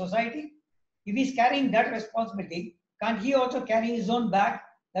Indian society. If he's carrying that responsibility, can't he also carry his own bag?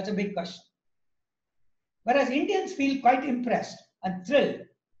 That's a big question. Whereas Indians feel quite impressed and thrilled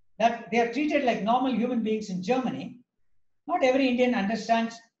that they are treated like normal human beings in Germany. Not every Indian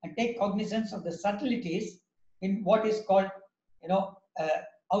understands and takes cognizance of the subtleties in what is called,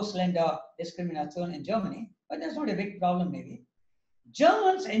 Ausländer discrimination in Germany, but that's not a big problem maybe.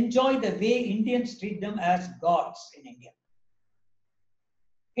 Germans enjoy the way Indians treat them as gods in India.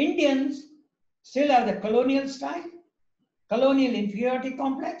 Indians still have the colonial style, colonial inferiority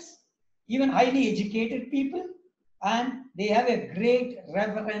complex, even highly educated people, and they have a great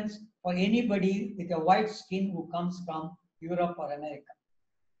reverence for anybody with a white skin who comes from Europe or America.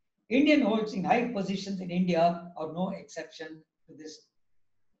 Indian holds in high positions in India are no exception to this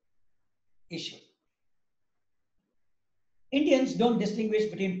issue. Indians don't distinguish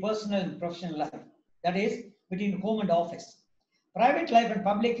between personal and professional life, that is, between home and office. Private life and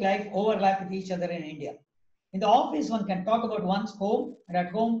public life overlap with each other in India. In the office, one can talk about one's home, and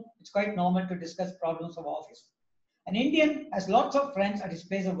at home, it's quite normal to discuss problems of office. An Indian has lots of friends at his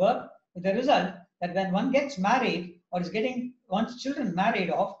place of work, with the result that when one gets married or is getting one's children married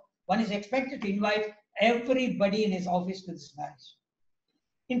off, one is expected to invite everybody in his office to this marriage.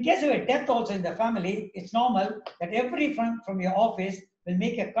 In case of a death also in the family, it's normal that every friend from your office will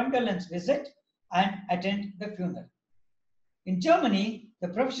make a condolence visit and attend the funeral. In Germany, the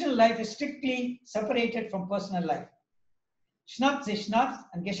professional life is strictly separated from personal life. Schnaps is Schnaps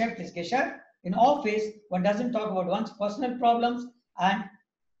and Geschäft is Geschäft. In office, one doesn't talk about one's personal problems, and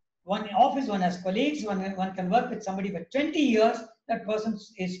in office, one has colleagues, one can work with somebody for 20 years, that person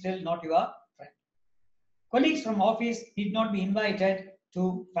is still not your friend. Colleagues from office need not be invited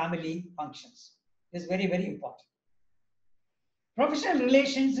to family functions. This is very, very important. Professional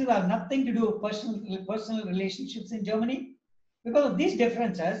relationships have nothing to do with personal relationships in Germany. Because of these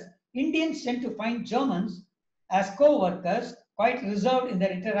differences, Indians tend to find Germans as co-workers quite reserved in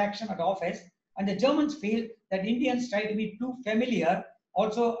their interaction at office, and the Germans feel that Indians try to be too familiar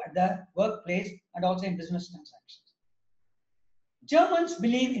also at the workplace and also in business transactions. Germans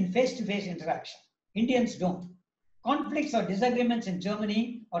believe in face-to-face interaction. Indians don't. Conflicts or disagreements in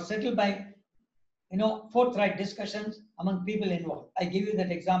Germany are settled by, forthright discussions among people involved. I give you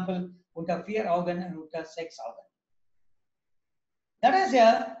that example, unter vier Augen and unter sechs Augen. That has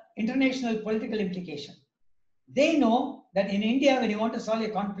an international political implication. They know that in India, when you want to solve a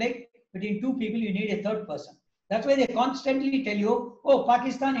conflict between two people, you need a third person. That's why they constantly tell you, oh,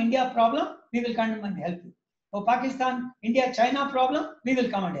 Pakistan-India problem, we will come and help you. Oh, Pakistan-India-China problem, we will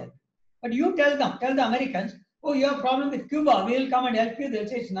come and help you. But you tell the Americans, oh, you have a problem with Cuba, we will come and help you. They'll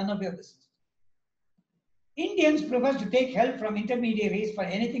say it's none of your business. Indians prefer to take help from intermediaries for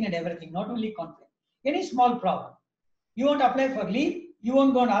anything and everything, not only conflict. Any small problem. You want to apply for leave, you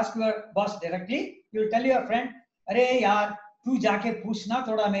won't go and ask your boss directly. You will tell your friend, Arey yaar, tu jaake puchna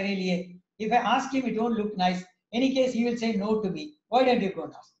thoda mere liye. If I ask him, it won't look nice. Any case, he will say no to me. Why don't you go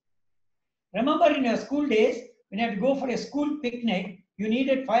and ask? Remember in your school days, when you had to go for a school picnic, you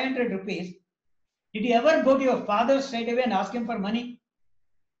needed 500 rupees. Did you ever go to your father straight away and ask him for money?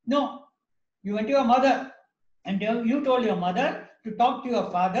 No. You went to your mother and you told your mother to talk to your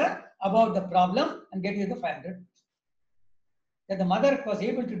father about the problem and get you the 500. That the mother was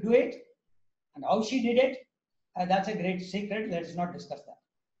able to do it and how she did it, that's a great secret. Let's not discuss that.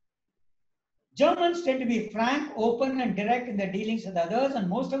 Germans tend to be frank, open, and direct in their dealings with others, and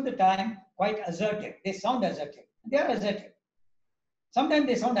most of the time quite assertive. They sound assertive. They are assertive. Sometimes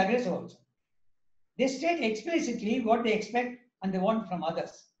they sound aggressive also. They state explicitly what they expect and they want from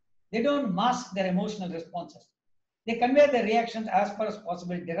others. They don't mask their emotional responses. They convey their reactions as far as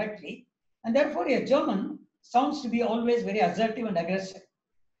possible directly, and therefore a German sounds to be always very assertive and aggressive.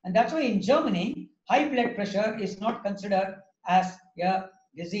 And that's why in Germany, high blood pressure is not considered as a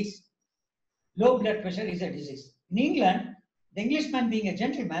disease. Low blood pressure is a disease. In England, the Englishman being a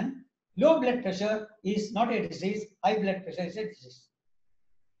gentleman, low blood pressure is not a disease, high blood pressure is a disease.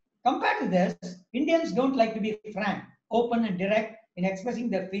 Compared to this, Indians don't like to be frank, open, and direct in expressing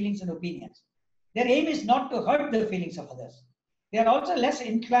their feelings and opinions. Their aim is not to hurt the feelings of others. They are also less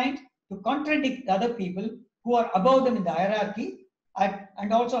inclined to contradict other people who are above them in the hierarchy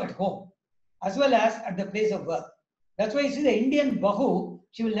and also at home, as well as at the place of work. That's why you see the Indian Bahu,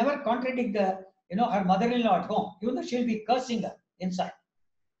 she will never contradict her mother-in-law at home, even though she'll be cursing her inside.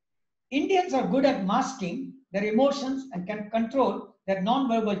 Indians are good at masking their emotions and can control their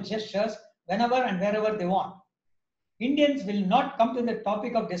non-verbal gestures whenever and wherever they want. Indians will not come to the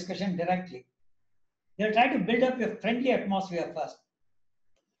topic of discussion directly. They'll try to build up a friendly atmosphere first.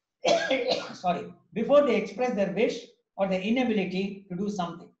 Sorry, before they express their wish or their inability to do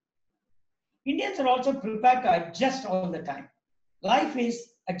something. Indians are also prepared to adjust all the time. Life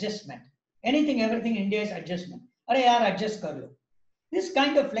is adjustment. Anything, everything in India is adjustment. Arey yaar, adjust kar lo. This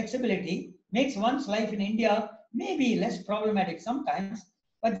kind of flexibility makes one's life in India maybe less problematic sometimes,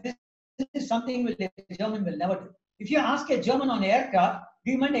 but this is something a German will never do. If you ask a German on aircraft,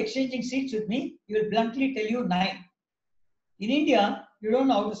 do you mind exchanging seats with me? He will bluntly tell you 9. In India, you don't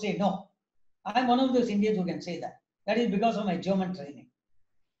know how to say no. I'm one of those Indians who can say that. That is because of my German training.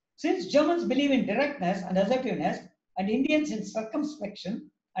 Since Germans believe in directness and assertiveness, and Indians in circumspection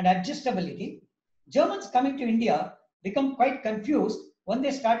and adjustability, Germans coming to India become quite confused when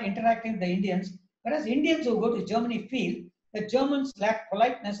they start interacting with the Indians, whereas Indians who go to Germany feel that Germans lack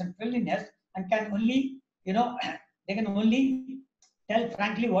politeness and friendliness and can only, they can only tell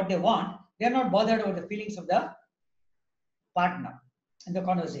frankly what they want. They are not bothered about the feelings of the partner in the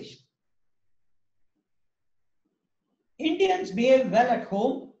conversation. Indians behave well at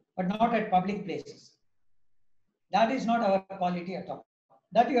home, but not at public places. That is not our quality at all.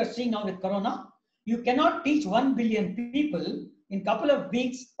 That you are seeing now with Corona. You cannot teach 1 billion people in a couple of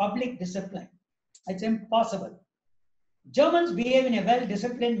weeks public discipline. It's impossible. Germans behave in a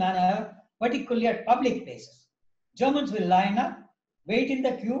well-disciplined manner, particularly at public places. Germans will line up, wait in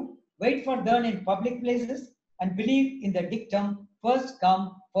the queue, wait for turn in public places, and believe in the dictum, first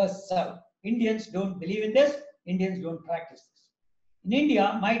come, first serve. Indians don't believe in this. Indians don't practice this. In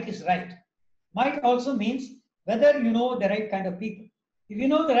India, might is right. Might also means whether you know the right kind of people. If you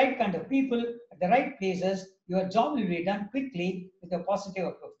know the right kind of people at the right places, your job will be done quickly with a positive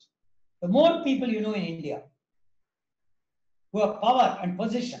approach. The more people you know in India who have power and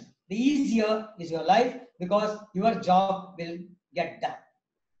position, the easier is your life because your job will get done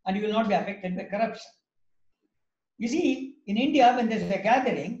and you will not be affected by corruption. You see, in India, when there's a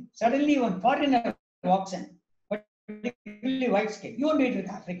gathering, suddenly one foreigner walks in, particularly white skin. You won't do it with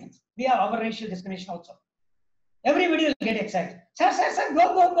Africans. We have our racial discrimination also. Everybody will get excited. Sir,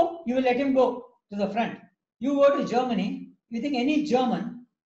 go, go, go. You will let him go to the front. You go to Germany, you think any German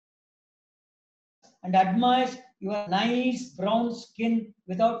and admires your nice brown skin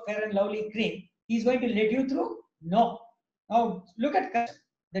without fair and lovely cream, he's going to let you through? No. Now, look at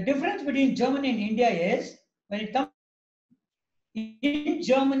the difference between Germany and India is when it comes in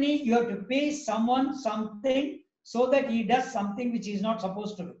Germany, you have to pay someone something so that he does something which he is not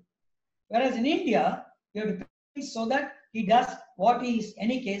supposed to do. Whereas in India, you have to pay so that he does what he is, in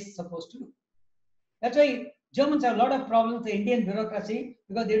any case, supposed to do. That's why Germans have a lot of problems with the Indian bureaucracy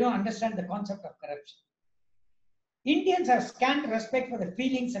because they don't understand the concept of corruption. Indians have scant respect for the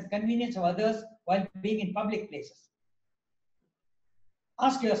feelings and convenience of others while being in public places.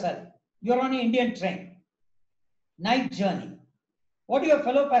 Ask yourself, you're on an Indian train, night journey. What do your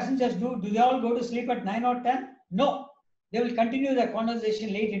fellow passengers do? Do they all go to sleep at 9 or 10? No. They will continue their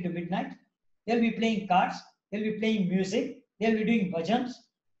conversation late into midnight. They'll be playing cards. They'll be playing music. They'll be doing bhajans.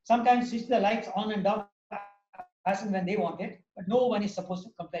 Sometimes switch the lights on and off as and when they want it, but no one is supposed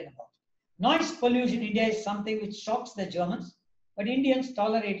to complain about it. Noise pollution in India is something which shocks the Germans, but Indians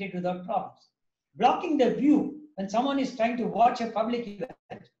tolerate it without problems. Blocking the view when someone is trying to watch a public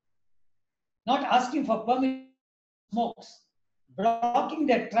event, not asking for permission, smokes, blocking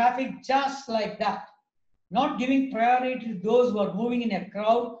the traffic just like that, not giving priority to those who are moving in a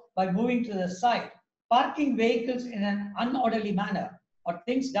crowd by moving to the side, parking vehicles in an unorderly manner, are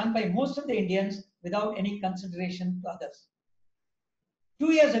things done by most of the Indians without any consideration to others.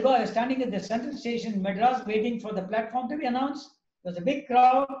 2 years ago, I was standing at the central station in Madras waiting for the platform to be announced. There was a big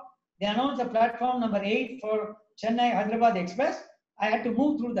crowd. They announced the platform number 8 for Chennai Hyderabad Express. I had to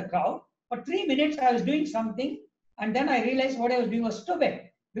move through the crowd. For 3 minutes, I was doing something, and then I realized what I was doing was stupid.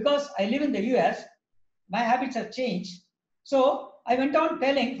 Because I live in the US, my habits have changed. So I went on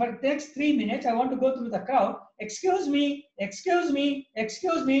telling for the next 3 minutes, I want to go through the crowd. Excuse me, excuse me,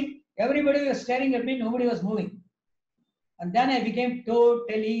 excuse me. Everybody was staring at me, nobody was moving. And then I became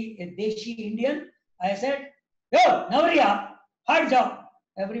totally a Deshi Indian. I said, yo, Navariya, hard job.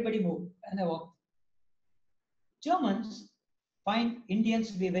 Everybody moved, and I walked. Germans find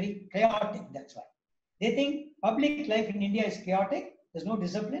Indians to be very chaotic, that's why. They think public life in India is chaotic, there's no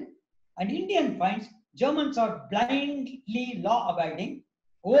discipline. And Indian finds Germans are blindly law-abiding,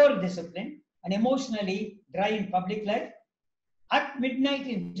 over-disciplined, and emotionally dry in public life. At midnight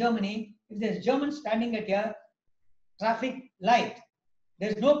in Germany, if there's Germans standing at a traffic light,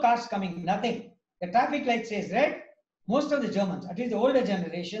 there's no cars coming, nothing. The traffic light says red. Most of the Germans, at least the older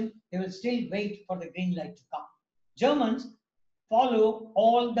generation, they will still wait for the green light to come. Germans follow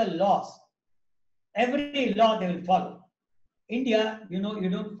all the laws. Every law they will follow. India, you know, you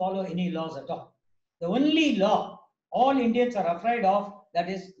don't follow any laws at all. The only law all Indians are afraid of, that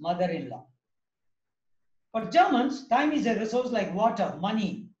is mother-in-law. For Germans, time is a resource like water,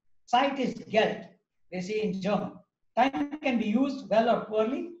 money. Zeit ist Geld, they say in German. Time can be used well or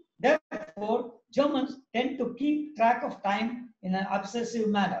poorly. Therefore, Germans tend to keep track of time in an obsessive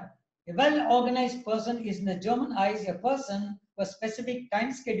manner. A well-organized person is in the German eyes a person with a specific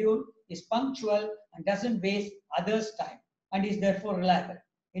time schedule, is punctual and doesn't waste others' time, and is therefore reliable.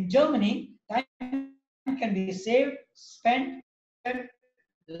 In Germany, time can be saved, spent,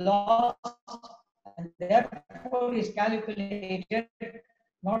 lost, and therefore is calculated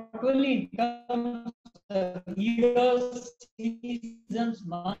not only in terms of years, seasons,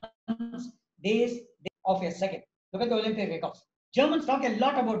 months, days of a second. Look at the Olympic records. Germans talk a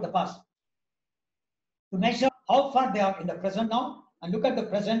lot about the past to measure how far they are in the present now, and look at the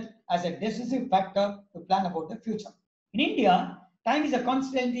present as a decisive factor to plan about the future. In India, time is a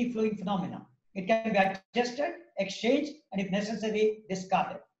constantly flowing phenomenon. It can be adjusted, exchanged, and if necessary,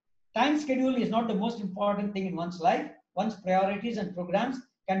 discarded. Time schedule is not the most important thing in one's life. One's priorities and programs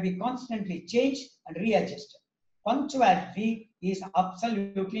can be constantly changed and readjusted. Punctuality is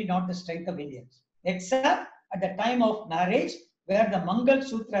absolutely not the strength of Indians, except at the time of marriage, where the Mangal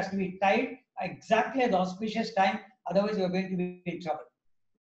Sutra has to be tied exactly at the auspicious time, otherwise you are going to be in trouble.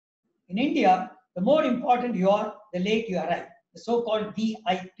 In India, the more important you are, the late you arrive. The so-called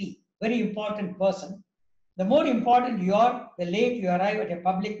VIP, very important person. The more important you are, the late you arrive at a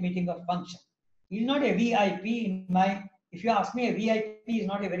public meeting or function. He is not a VIP in my, if you ask me, a VIP is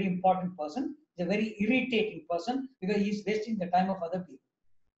not a very important person. He's a very irritating person because he's wasting the time of other people.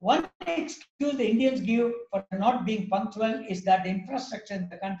 One excuse the Indians give for not being punctual is that the infrastructure in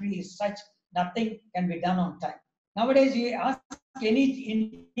the country is such nothing can be done on time. Nowadays, you ask any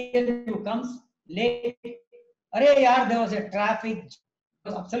Indian who comes late, "Arey yaar, there was a traffic."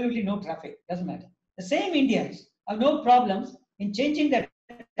 There was absolutely no traffic, doesn't matter. The same Indians have no problems in changing their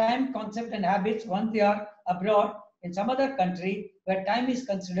time concept and habits once they are abroad in some other country where time is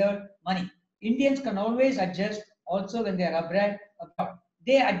considered money. Indians can always adjust also when they are abroad.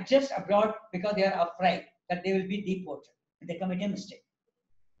 They adjust abroad because they are afraid that they will be deported if they commit a mistake.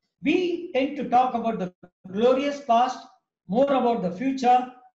 We tend to talk about the glorious past, more about the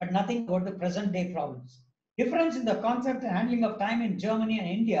future, but nothing about the present day problems. Difference in the concept and handling of time in Germany and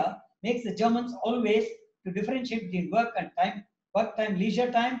India makes the Germans always to differentiate between work and time, work time,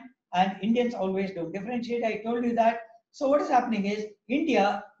 leisure time, and Indians always don't differentiate. I told you that. So what is happening is,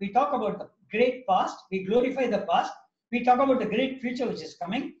 India, we talk about the great past, we glorify the past, we talk about the great future which is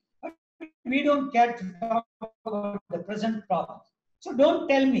coming, but we don't care to talk about the present problems. So don't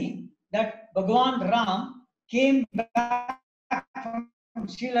tell me that Bhagwan Ram came back from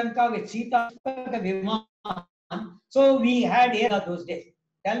Sri Lanka with Sita, so we had air those days.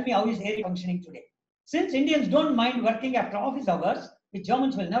 Tell me how is air functioning today? Since Indians don't mind working after office hours, which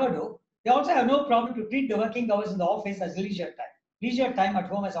Germans will never do, they also have no problem to treat the working hours in the office as leisure time at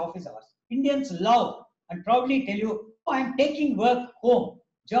home as office hours. Indians love and proudly tell you, "Oh, I'm taking work home."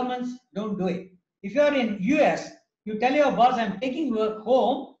 Germans don't do it. If you are in US, you tell your boss, "I'm taking work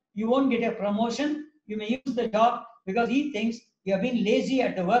home," you won't get a promotion. You may use the job because he thinks you have been lazy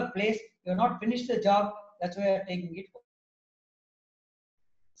at the workplace, you have not finished the job, that's why you're taking it home.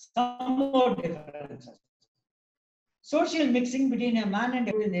 Some more differences. Social mixing between a man and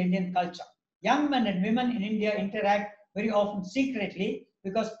a woman in the Indian culture. Young men and women in India interact very often secretly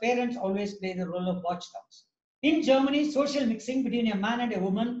because parents always play the role of watchdogs. In Germany, social mixing between a man and a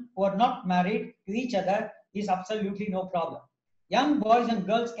woman who are not married to each other is absolutely no problem. Young boys and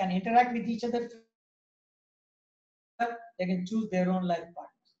girls can interact with each other. They can choose their own life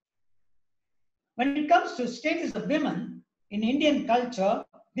partners. When it comes to status of women in Indian culture,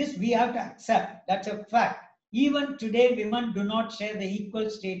 this we have to accept. That's a fact. Even today, women do not share the equal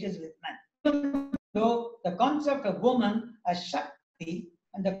status with men. So the concept of woman as Shakti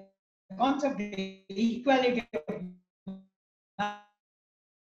and the concept of equality of man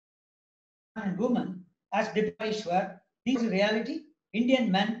and woman as Dipashwar, this is reality.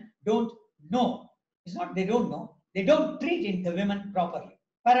 Indian men don't know. It's not they don't know. They don't treat the women properly.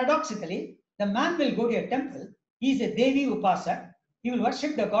 Paradoxically, the man will go to a temple. He is a Devi Upasak. He will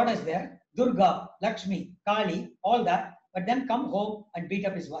worship the goddess there, Durga, Lakshmi, Kali, all that, but then come home and beat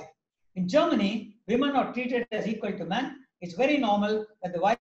up his wife. In Germany, women are treated as equal to men. It's very normal that the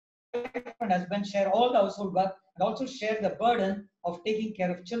wife and husband share all the household work and also share the burden of taking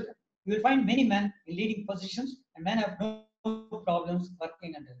care of children. You will find many men in leading positions, and men have no problems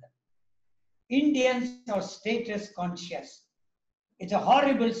working under them. Indians are status conscious. It's a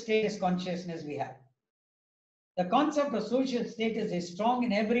horrible status consciousness we have. The concept of social status is strong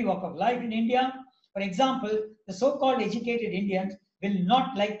in every walk of life in India. For example, the so-called educated Indians will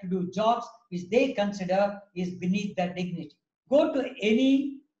not like to do jobs which they consider is beneath their dignity. Go to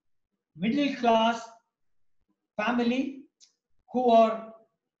any middle class family who are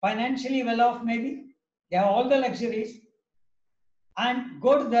financially well off, maybe they have all the luxuries, and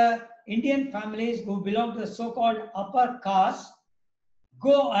go to the Indian families who belong to the so-called upper caste,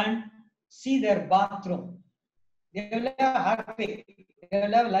 go and see their bathroom. They will have Harpic, they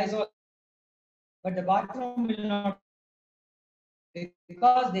will have Lysol, but the bathroom will not,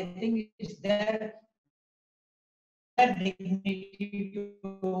 because they think it's their dignity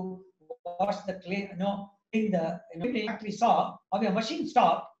to wash the clay. No, in the factory saw how a machine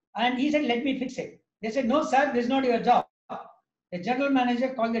stopped, and he said, "Let me fix it." They said, "No, sir, this is not your job." The general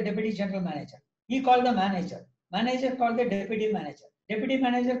manager called the deputy general manager. He called the manager. Manager called the deputy manager. Deputy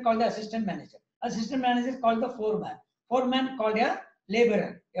manager called the assistant manager. Assistant manager called the foreman. Foreman called a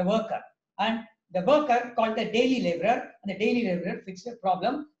laborer, a worker. And the worker called the daily laborer, and the daily laborer fixed a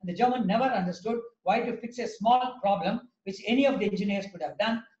problem. And the German never understood why to fix a small problem which any of the engineers could have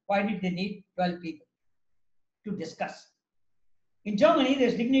done. Why did they need 12 people to discuss? In Germany,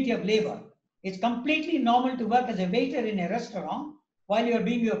 there's dignity of labor. It's completely normal to work as a waiter in a restaurant while you are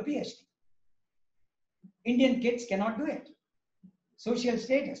doing your PhD. Indian kids cannot do it. Social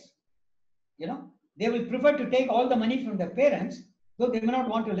status. They will prefer to take all the money from their parents, though they may not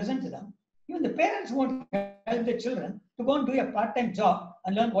want to listen to them. Even the parents won't help the children to go and do a part-time job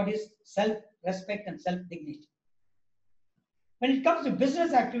and learn what is self-respect and self-dignity. When it comes to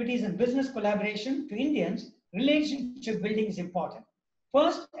business activities and business collaboration, to Indians, relationship building is important.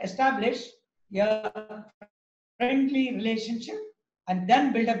 First, establish a friendly relationship and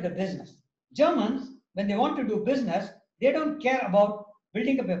then build up the business. Germans, when they want to do business, they don't care about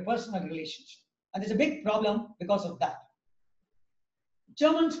building up a personal relationship. And there's a big problem because of that.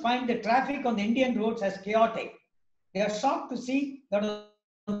 Germans find the traffic on the Indian roads as chaotic. They are shocked to see that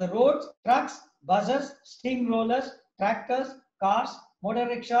on the roads, trucks, buses, steamrollers, tractors, cars, motor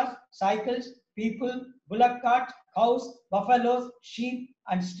rickshaws, cycles, people, bullock carts, cows, buffaloes, sheep,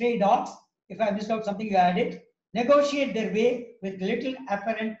 and stray dogs. If I missed out something, you add it. Negotiate their way with little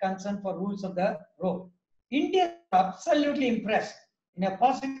apparent concern for rules of the road. Indians are absolutely impressed in a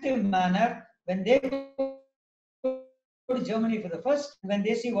positive manner when they go to Germany for the first, when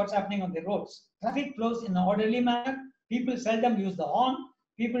they see what's happening on the roads. Traffic flows in an orderly manner. People seldom use the horn.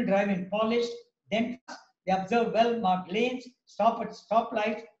 People drive in polished, then they observe well-marked lanes, stop at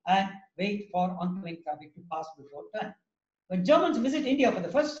stoplights, and wait for oncoming traffic to pass before turn. When Germans visit India for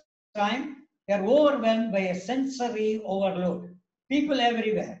the first time, they are overwhelmed by a sensory overload. People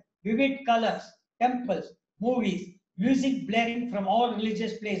everywhere, vivid colors, temples, movies, music blaring from all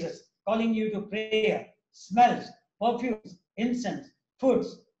religious places, calling you to prayer, smells, perfumes, incense,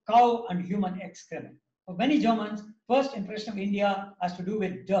 foods, cow and human excrement. For many Germans, first impression of India has to do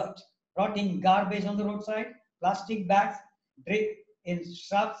with dirt, rotting garbage on the roadside, plastic bags, drip in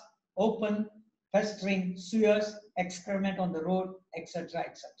shrubs, open, festering sewers, excrement on the road, etc.,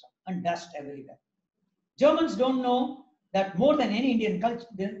 and dust everywhere. Germans don't know that more than any Indian culture,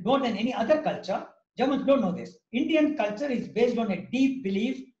 more than any other culture, Germans don't know this. Indian culture is based on a deep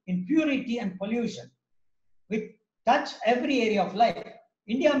belief in purity and pollution, which touch every area of life.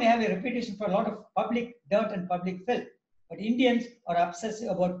 India may have a reputation for a lot of public dirt and public filth, but Indians are obsessive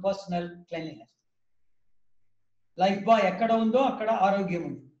about personal cleanliness. Life boy, akkada undo, akkada arogyam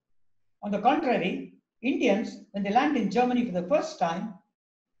undo. On the contrary, Indians, when they land in Germany for the first time,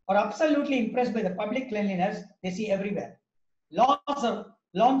 are absolutely impressed by the public cleanliness they see everywhere.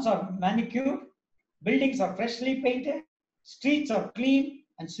 Lawns are manicured, buildings are freshly painted, streets are clean,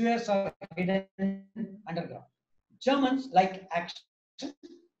 and sewers are hidden underground. Germans like action.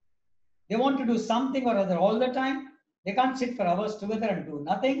 They want to do something or other all the time. They can't sit for hours together and do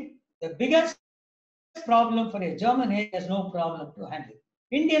nothing. The biggest problem for a German is there's no problem to handle.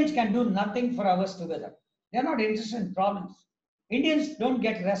 Indians can do nothing for hours together. They're not interested in problems. Indians don't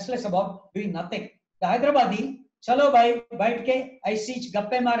get restless about doing nothing. The Hyderabadi, chalo bhai, baith ke aisi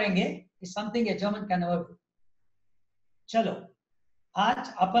gappe marenge is something a German can never do. Chalo.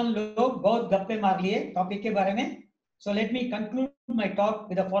 आज अपन लोग बहुत गप्पे मार लिए topic के बारे में. So let me conclude my talk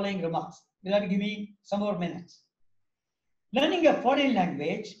with the following remarks. You'll have to give me some more minutes. Learning a foreign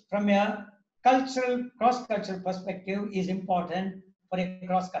language from a cross-cultural perspective is important for a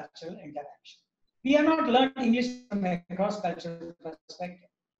cross-cultural interaction. We have not learned English from a cross-cultural perspective.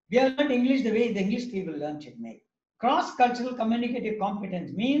 We have learned English the way the English people learned it. Cross-cultural communicative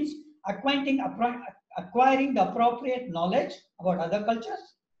competence means acquiring the appropriate knowledge about other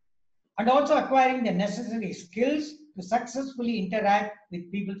cultures and also acquiring the necessary skills to successfully interact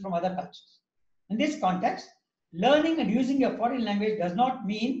with people from other cultures. In this context, learning and using a foreign language does not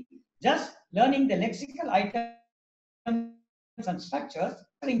mean just learning the lexical items and structures,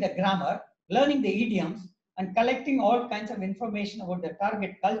 learning the grammar, learning the idioms, and collecting all kinds of information about the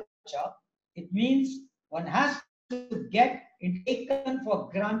target culture. It means one has to get taken for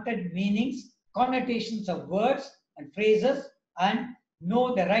granted meanings, connotations of words and phrases, and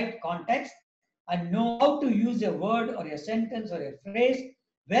know the right context, and know how to use a word or a sentence or a phrase,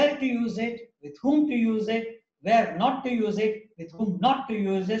 where to use it, with whom to use it, where not to use it, with whom not to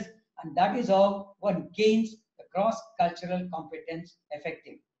use it, and that is how one gains the cross-cultural competence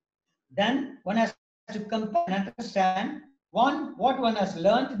effectively. Then one has to compare and understand what one has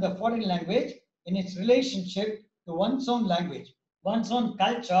learned in the foreign language in its relationship to one's own language, one's own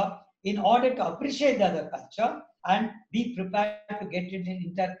culture, in order to appreciate the other culture and be prepared to get into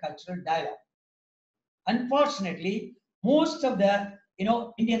intercultural dialogue. Unfortunately, most of the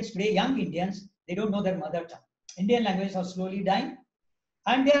Indians today, young Indians, they don't know their mother tongue. Indian languages are slowly dying.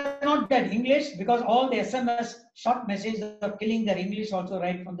 And they are not dead. English, because all the SMS short messages are killing their English also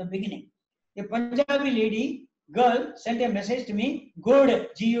right from the beginning. A Punjabi lady, girl, sent a message to me, good,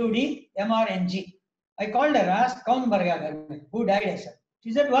 G-U-D, M-R-N-G. I called her, asked, Kaun mar gaya ghar mein? Who died? I said.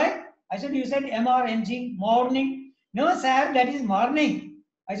 She said, why? I said, you said M-R-N-G, morning. No, sir, that is morning.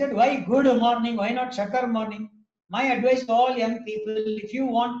 I said, why good morning? Why not shutter morning? My advice to all young people, if you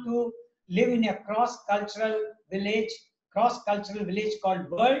want to live in a cross-cultural village called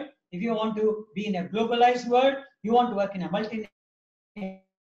world, if you want to be in a globalized world, you want to work in a multinational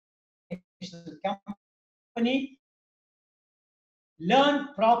company, learn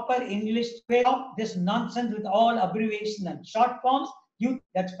proper English, stop this nonsense with all abbreviations and short forms.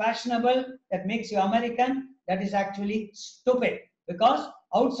 That's fashionable, that makes you American, that is actually stupid, because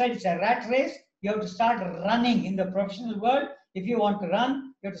outside it's a rat race. You have to start running in the professional world. If you want to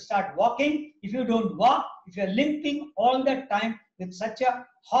run, you have to start walking. If you don't walk, if you're limping all the time with such a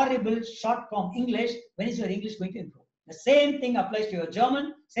horrible short form English, when is your English going to improve? The same thing applies to your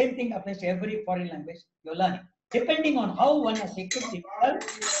German, same thing applies to every foreign language you're learning. Depending on how one has equipped himself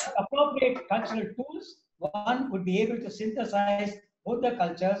with appropriate cultural tools, one would be able to synthesize both the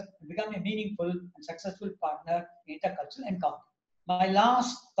cultures and become a meaningful and successful partner in intercultural encounter. My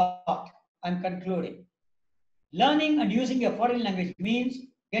last thought, I'm concluding. Learning and using a foreign language means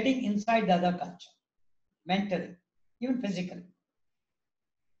getting inside the other culture, mentally, even physically.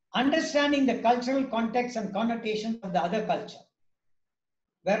 Understanding the cultural context and connotations of the other culture,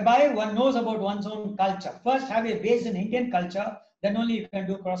 whereby one knows about one's own culture. First, have a base in Indian culture, then only you can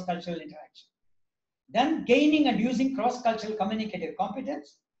do cross-cultural interaction. Then gaining and using cross-cultural communicative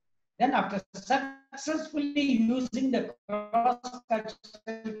competence. Then after successfully using the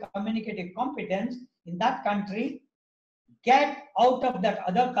cross-cultural communicative competence in that country, get out of that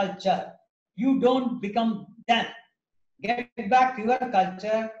other culture. You don't become them. Get back to your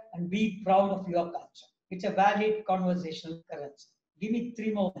culture and be proud of your culture. It's a valid conversational currency. Give me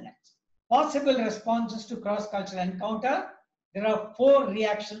 3 more minutes. Possible responses to cross-cultural encounter. There are 4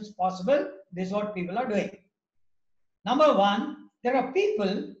 reactions possible. This is what people are doing. Number 1, there are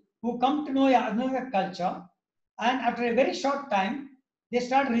people who come to know another culture, and after a very short time, they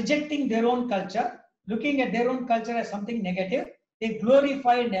start rejecting their own culture, looking at their own culture as something negative. They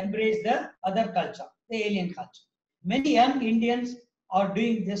glorify and embrace the other culture, the alien culture. Many young Indians are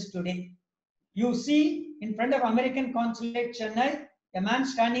doing this today. You see in front of American consulate, Chennai, a man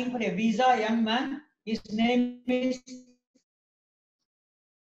standing for a visa, a young man, his name is,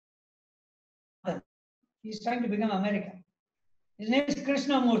 he's trying to become American. His name is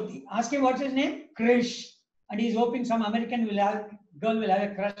Krishnamurti. Ask him what's his name? Krish. And he's hoping some American girl will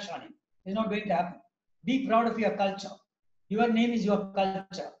have a crush on him. It's not going to happen. Be proud of your culture. Your name is your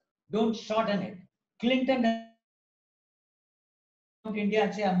culture. Don't shorten it. Clinton doesn't come to India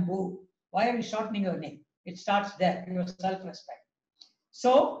and say, I'm boo. Why are you shortening your name? It starts there, your self-respect.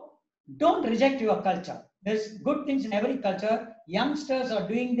 So don't reject your culture. There's good things in every culture. Youngsters are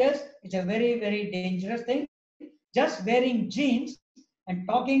doing this. It's a very, very dangerous thing. Just wearing jeans and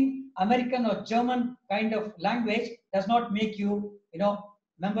talking American or German kind of language does not make you,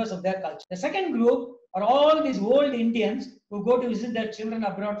 members of their culture. The second group are all these old Indians who go to visit their children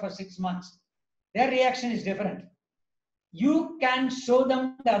abroad for 6 months. Their reaction is different. You can show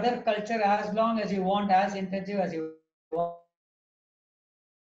them the other culture as long as you want, as intensive as you want.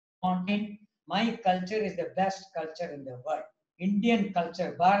 My culture is the best culture in the world. Indian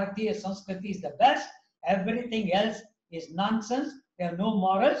culture, Bharatiya Sanskriti is the best. Everything else is nonsense. They have no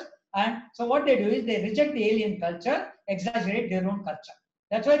morals. And so what they do is they reject the alien culture, exaggerate their own culture.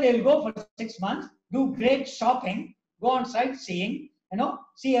 That's why they will go for 6 months, do great shopping, go on sightseeing,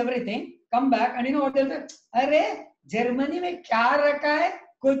 see everything, come back, and what they'll do? Arey, Germany में क्या रखा है?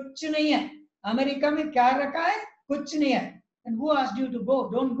 कुछ नहीं है. America में क्या रखा है? कुछ नहीं है. And who asked you to go?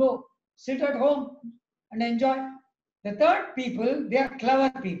 Don't go. Sit at home and enjoy. The third people, they are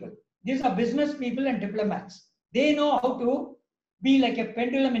clever people. These are business people and diplomats. They know how to be like a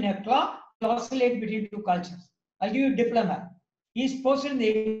pendulum in a clock, oscillate between two cultures. I'll give you a diplomat. He's posted in the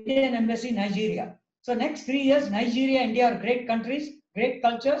Indian Embassy in Nigeria. So next 3 years, Nigeria, India are great countries, great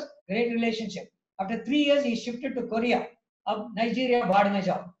cultures, great relationship. After 3 years, he shifted to Korea. Ab Nigeria, baad mein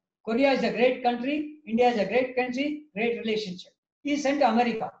jao. Korea is a great country. India is a great country, great relationship. He sent to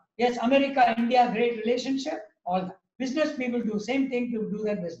America. Yes, America, India, great relationship. All that. Business people do same thing to do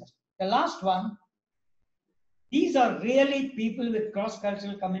their business. The last one, these are really people with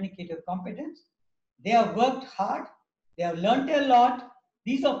cross-cultural communicative competence. They have worked hard. They have learned a lot.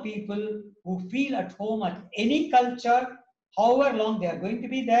 These are people who feel at home at any culture, however long they are going to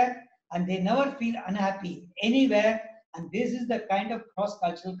be there, and they never feel unhappy anywhere. And this is the kind of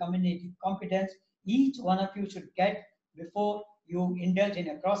cross-cultural communicative competence each one of you should get before you indulge in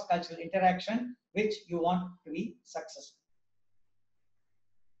a cross-cultural interaction which you want to be successful.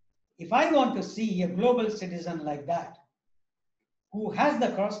 If I want to see a global citizen like that, who has the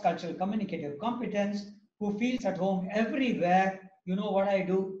cross-cultural communicative competence, who feels at home everywhere, you know what I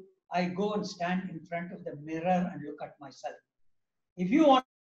do? I go and stand in front of the mirror and look at myself. If you want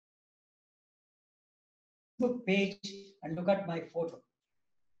Facebook page and look at my photo.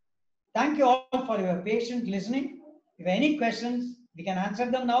 Thank you all for your patient listening. If you have any questions, we can answer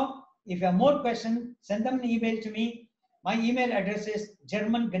them now. If you have more questions, send them an email to me. My email address is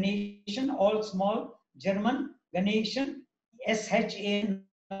German Ganeshan, all small, German Ganeshan, S-H-A,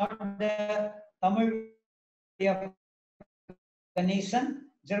 not the Tamil Ganeshan,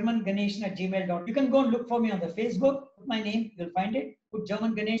 German Ganeshan at gmail.com. You can go and look for me on the Facebook. Put my name, you'll find it. Put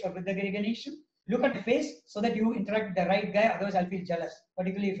German Ganesh or Vidagiri Ganeshan. Look at the face so that you interact with the right guy, otherwise I'll feel jealous,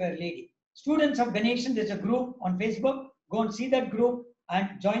 particularly if you're a lady. Students of Ganeshan, there's a group on Facebook. Go and see that group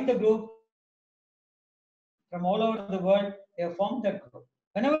and join the group. From all over the world, they have formed that group.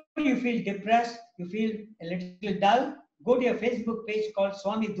 Whenever you feel depressed, you feel a little dull, go to your Facebook page called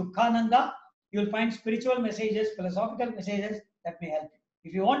Swami Dukhananda. You'll find spiritual messages, philosophical messages that may help you.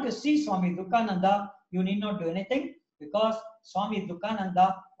 If you want to see Swami Dukhananda, you need not do anything because Swami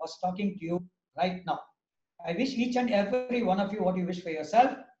Dukhananda was talking to you right now. I wish each and every one of you what you wish for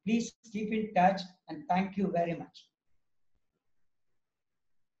yourself. Please keep in touch and thank you very much.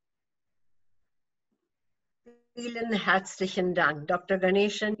 Vielen herzlichen Dank. Dr.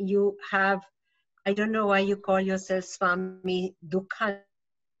 Ganeshan, you have, I don't know why you call yourself Swami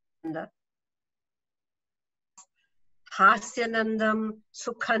Dukhananda. Hasyanandam,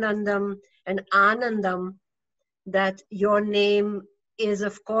 Sukhanandam, and Anandam, that your name is,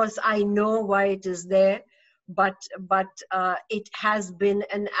 of course, I know why it is there, but it has been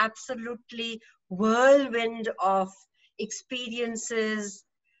an absolutely whirlwind of experiences,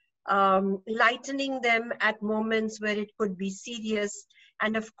 lightening them at moments where it could be serious.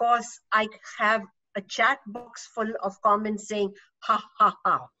 And of course, I have a chat box full of comments saying, ha, ha,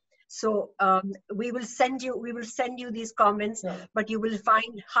 ha. So we will send you these comments, yeah. But you will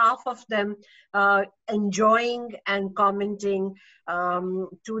find half of them enjoying and commenting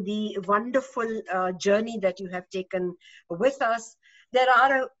to the wonderful journey that you have taken with us. There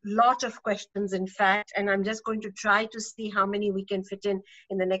are a lot of questions, in fact, and I'm just going to try to see how many we can fit in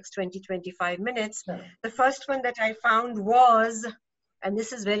the next 20-25 minutes. Yeah. The first one that I found was, and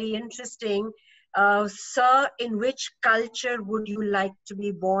this is very interesting, Sir, in which culture would you like to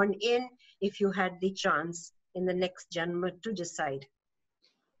be born in if you had the chance in the next Janma to decide?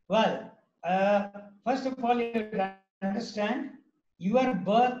 Well, first of all, you have to understand your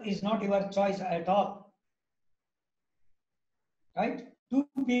birth is not your choice at all. Right? Two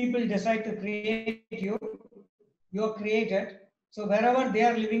people decide to create you, you are created. So wherever they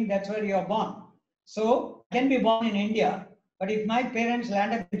are living, that's where you are born. So I can be born in India, but if my parents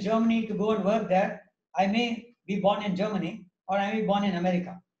landed in Germany to go and work there, I may be born in Germany or I may be born in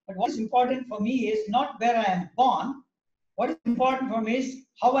America. But what is important for me is not where I am born. What is important for me is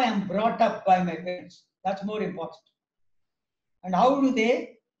how I am brought up by my parents. That's more important. And how do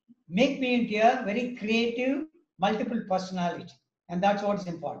they make me into a very creative, multiple personality. And that's what's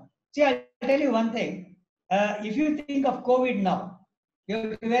important. See, I'll tell you one thing. If you think of COVID now, you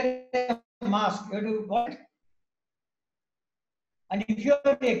have to wear a mask, you have to what? And if you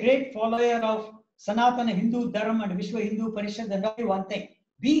are a great follower of Sanatana Hindu Dharma and Vishwa Hindu Parishad, then only one thing.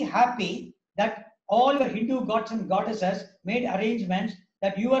 Be happy that all your Hindu gods and goddesses made arrangements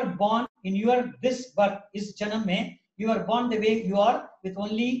that you are born in your this birth is Janam mein. You are born the way you are with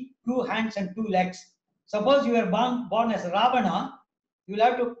only 2 hands and 2 legs. Suppose you are born as Ravana, you will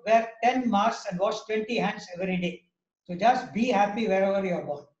have to wear 10 masks and wash 20 hands every day. So just be happy wherever you are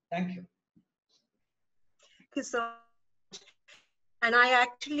born. Thank you. Thank you so much. And I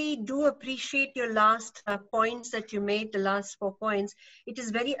actually do appreciate your last points that you made, the last 4 points. It is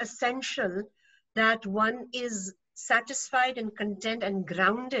very essential that one is satisfied and content and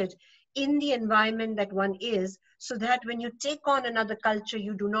grounded in the environment that one is, so that when you take on another culture,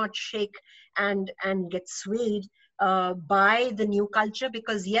 you do not shake and get swayed by the new culture,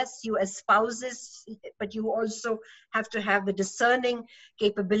 because yes, you espouse this, but you also have to have the discerning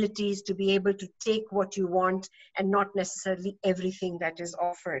capabilities to be able to take what you want and not necessarily everything that is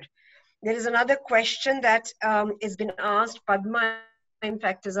offered. There is another question that has been asked. Padma, in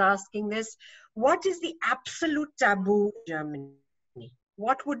fact, is asking this. What is the absolute taboo in Germany?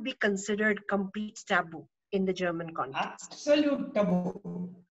 What would be considered complete taboo in the German context? Absolute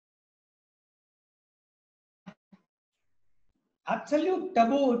taboo. Absolute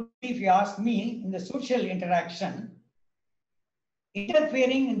taboo, if you ask me, in the social interaction,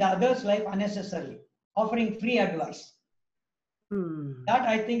 interfering in the other's life unnecessarily, offering free advice. That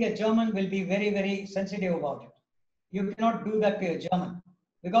I think a German will be very, very sensitive about it. You cannot do that to a German,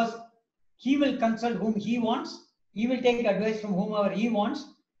 because he will consult whom he wants. He will take advice from whomever he wants.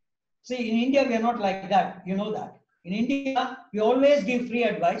 See, in India, we are not like that. You know that. In India, we always give free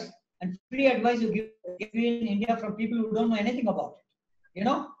advice, and free advice you give in India from people who don't know anything about it. You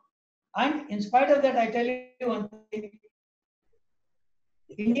know? And in spite of that, I tell you one thing.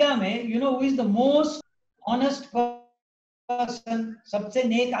 India mein, you know who is the most honest person, sabse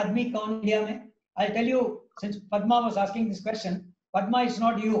नेक आदमी कौन India में? I'll tell you, since Padma was asking this question, Padma, it's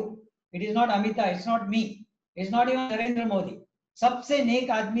not you. It is not Amita. It's not me. It's not even Narendra Modi. सबसे नेक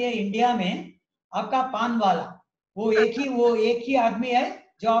आदमी है India में आपका पान वाला. वो एक ही आदमी है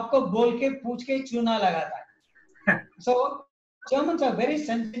जो आपको बोल के पूछ के चूना लगाता है. So Germans are very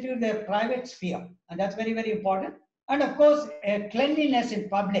sensitive to their private sphere, and that's very, very important. And of course, cleanliness in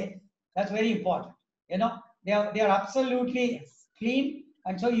public, that's very important. You know, they are absolutely clean.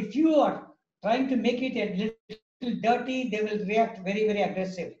 And so if you are trying to make it a little dirty, they will react very, very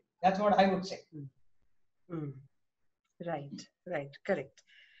aggressively. That's what I would say. Right, correct.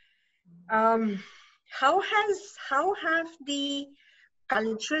 How have the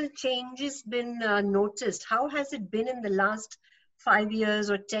cultural changes been noticed? How has it been in the last 5 years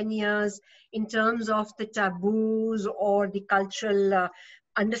or 10 years in terms of the taboos or the cultural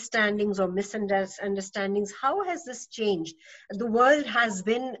understandings or misunderstandings? How has this changed? The world has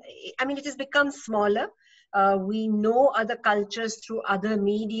been, I mean, it has become smaller. We know other cultures through other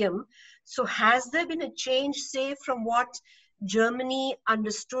medium. So has there been a change, say, from what Germany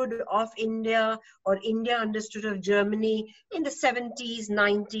understood of India or India understood of Germany in the 70s,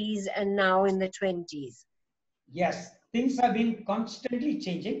 90s, and now in the 20s? Yes, things have been constantly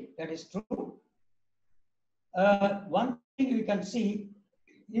changing. That is true. One thing we can see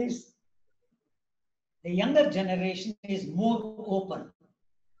is the younger generation is more open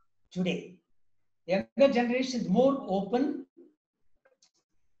today. The younger generation is more open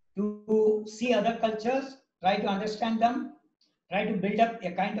to see other cultures, try to understand them, try to build up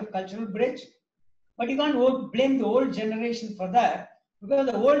a kind of cultural bridge. But you can't blame the old generation for that, because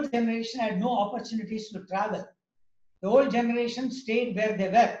the old generation had no opportunities to travel. The old generation stayed where they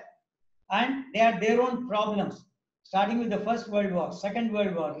were, and they had their own problems, starting with the First World War, Second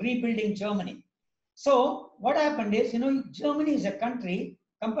World War, rebuilding Germany. So what happened is, Germany is a country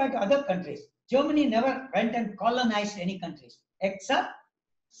compared to other countries. Germany never went and colonized any countries, except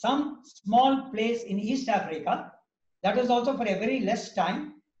some small place in East Africa. That was also for a very less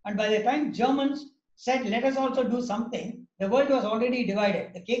time. And by the time Germans said, let us also do something, the world was already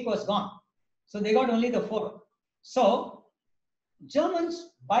divided. The cake was gone. So they got only the four. So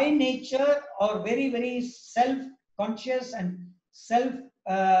Germans by nature are very, very self-conscious and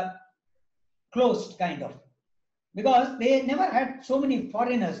self-closed kind of, because they never had so many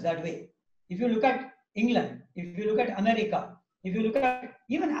foreigners that way. If you look at England, if you look at America, if you look at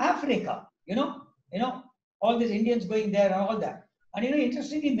even Africa, all these Indians going there and all that. And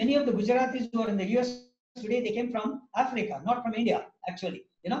interestingly, many of the Gujaratis who are in the US today, they came from Africa, not from India, actually,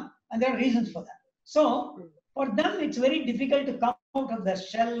 and there are reasons for that. So for them, it's very difficult to come out of the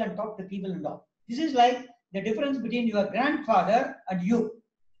shell and talk to people and all. This is like the difference between your grandfather and you.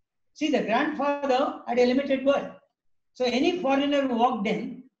 See, the grandfather had a limited world. So any foreigner who walked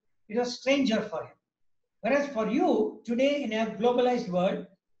in, it was a stranger for him. Whereas for you, today in a globalized world,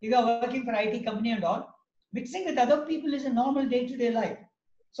 if you are working for IT company and all, mixing with other people is a normal day-to-day life.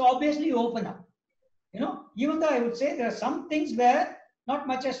 So obviously you open up. Even though I would say there are some things where not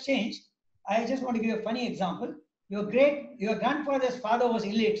much has changed. I just want to give you a funny example. Your grandfather's father was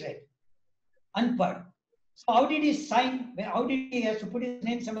illiterate, unpad. So how did he sign? How did he have to put his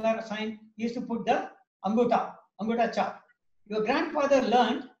name somewhere? Sign. He used to put the Anguta chap. Your grandfather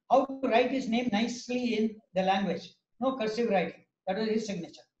learned how to write his name nicely in the language. No cursive writing. That was his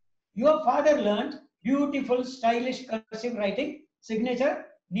signature. Your father learned beautiful, stylish cursive writing. Signature,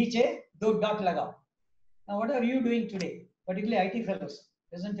 niche, do dot lagao. Now what are you doing today? Particularly IT fellows.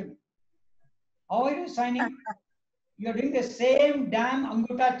 Listen to me. How are you signing? You are doing the same damn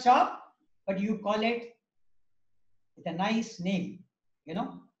Anguta chap, but you call it with a nice name. You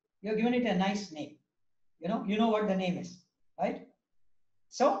have given it a nice name. You know what the name is, right?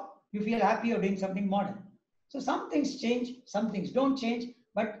 So you feel happy you're doing something modern. So some things change, some things don't change,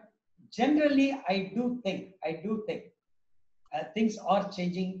 but generally I do think things are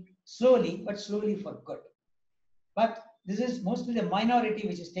changing slowly, but slowly for good. But this is mostly the minority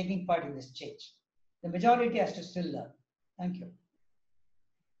which is taking part in this change. The majority has to still learn. Thank you.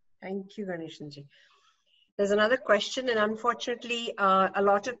 Thank you, Ganeshanji. There's another question, and unfortunately, a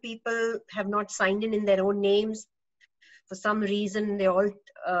lot of people have not signed in their own names. For some reason, they all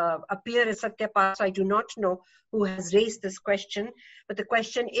appear as Satyapal, so I do not know who has raised this question. But the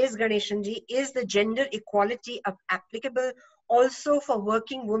question is, Ganeshanji, is the gender equality applicable also for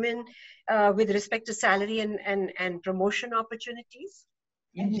working women with respect to salary and promotion opportunities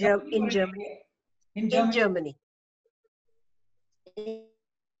in Germany? In Germany.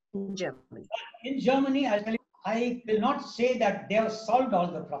 In Germany, I will not say that they have solved all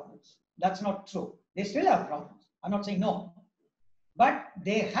the problems. That's not true. They still have problems. I'm not saying no. But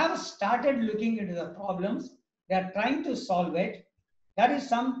they have started looking into the problems. They are trying to solve it. That is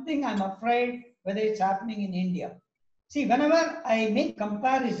something I'm afraid whether it's happening in India. See, whenever I make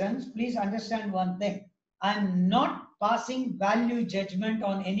comparisons, please understand one thing. I'm not passing value judgment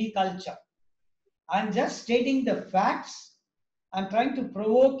on any culture. I'm just stating the facts. I'm trying to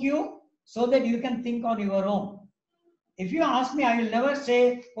provoke you so that you can think on your own. If you ask me, I will never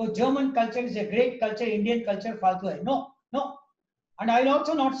say, oh, German culture is a great culture, Indian culture, faltu hai. No. And I will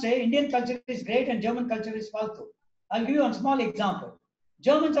also not say Indian culture is great and German culture is faltu. I'll give you a small example.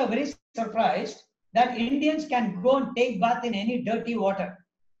 Germans are very surprised that Indians can go and take bath in any dirty water,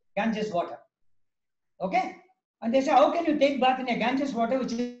 Ganges water. Okay? And they say, how can you take bath in a Ganges water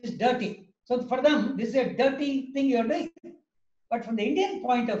which is dirty? So for them, this is a dirty thing you're doing. But from the Indian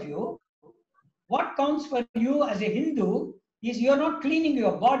point of view, what counts for you as a Hindu is you're not cleaning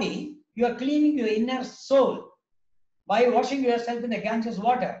your body, you are cleaning your inner soul by washing yourself in the Ganges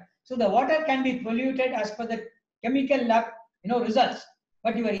water. So the water can be polluted as per the chemical lab, results.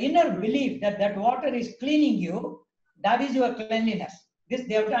 But your inner belief that that water is cleaning you, that is your cleanliness. This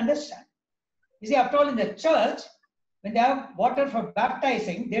they have to understand. You see, after all, in the church, when they have water for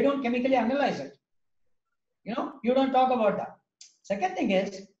baptizing, they don't chemically analyze it. You don't talk about that. Second thing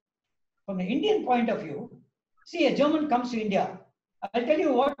is, from the Indian point of view, see, a German comes to India. I'll tell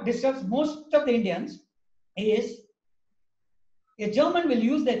you what disturbs most of the Indians is a German will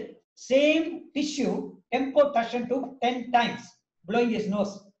use the same tissue, tempo taschen to 10 times, blowing his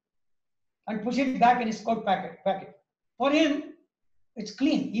nose and push it back in his coat packet. For him, it's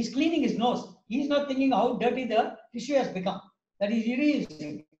clean. He's cleaning his nose. He's not thinking how dirty the tissue has become. That is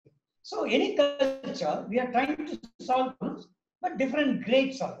erasing. So any culture, we are trying to solve problems, but different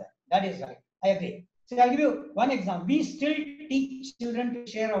grades are there. That is right. I agree. So I'll give you one example. We still teach children to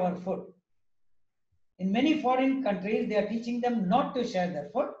share our food. In many foreign countries, they are teaching them not to share their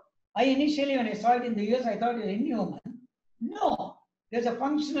food. I initially, when I saw it in the US, I thought it was inhuman. No, there's a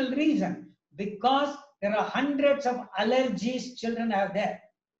functional reason. Because there are hundreds of allergies children have there.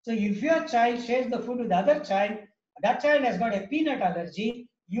 So if your child shares the food with the other child, that child has got a peanut allergy,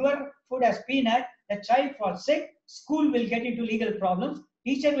 your food has peanut, the child falls sick, school will get into legal problems,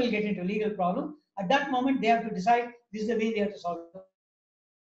 teacher will get into legal problems. At that moment, they have to decide this is the way they have to solve the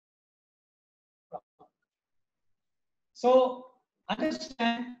problem. So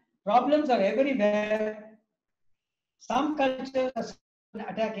understand, problems are everywhere. Some cultures are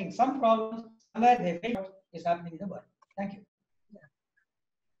attacking some problems, somewhere they figure out is happening in the world. Thank you.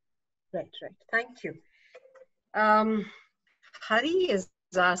 Right, right. Thank you. Hari is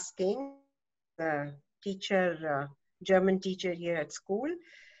asking, the teacher, German teacher here at school,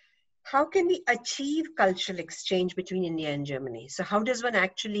 how can we achieve cultural exchange between India and Germany? So how does one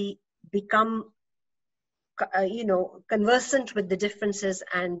actually become, conversant with the differences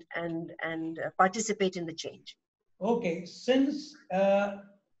and participate in the change? Okay, since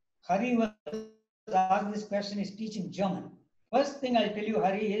Hari was asked this question, is teaching German. First thing I'll tell you,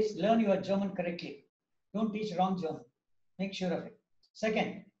 Hari, is learn your German correctly. Don't teach wrong German. Make sure of it.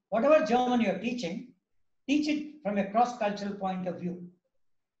 Second, whatever German you're teaching, teach it from a cross-cultural point of view.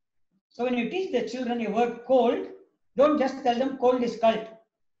 So when you teach the children a word cold, don't just tell them cold is cold.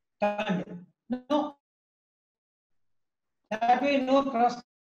 No. That way no cross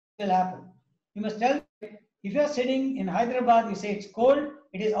will happen. You must tell them, if you're sitting in Hyderabad, you say it's cold,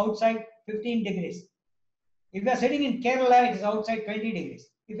 it is outside 15 degrees. If you're sitting in Kerala, it is outside 20 degrees.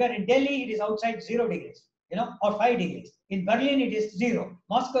 If you're in Delhi, it is outside 0 degrees, or 5 degrees. In Berlin, it is 0.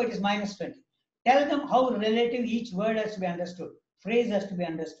 Moscow, it is minus 20. Tell them how relative each word has to be understood, phrase has to be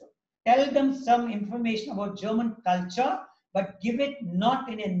understood. Tell them some information about German culture, but give it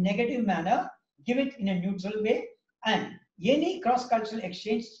not in a negative manner, give it in a neutral way. And any cross-cultural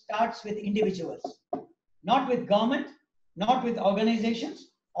exchange starts with individuals, not with government, not with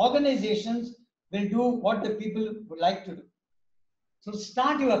organizations. Organizations will do what the people would like to do. So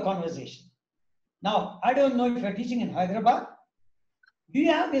start your conversation. Now, I don't know if you're teaching in Hyderabad. Do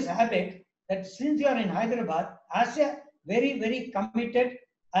you have this habit that since you are in Hyderabad, as a very, very committed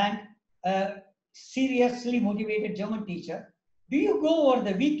and seriously motivated German teacher, do you go over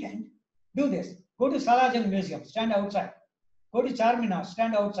the weekend, do this, go to Salajang Museum, stand outside, go to Charminar,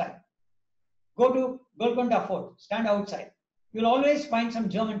 stand outside, go to Golconda Fort, stand outside. You'll always find some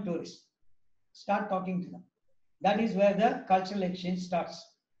German tourists. Start talking to them. That is where the cultural exchange starts.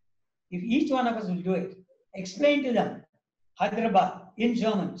 If each one of us will do it, explain to them Hyderabad in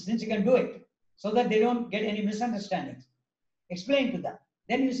German, since you can do it, so that they don't get any misunderstandings. Explain to them.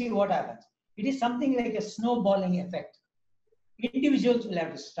 Then you see what happens. It is something like a snowballing effect. Individuals will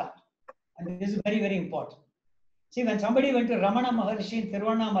have to start. And this is very, very important. See, when somebody went to Ramana Maharshi in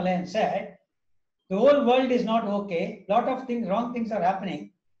Tiruvannamalai and said, the whole world is not okay, lot of things, wrong things are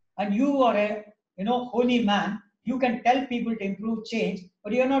happening, and you are a holy man, you can tell people to improve change,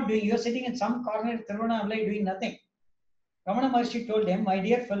 but you're not doing, you're sitting in some corner of Tiruvannamalai doing nothing. Ramana Maharshi told him, my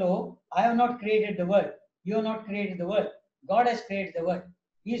dear fellow, I have not created the world. You have not created the world. God has created the world.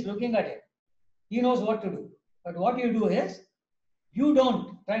 He is looking at it. He knows what to do. But what you do is, you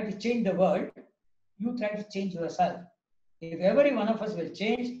don't try to change the world, you try to change yourself. If every one of us will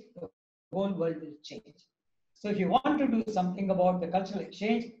change, the whole world will change. So if you want to do something about the cultural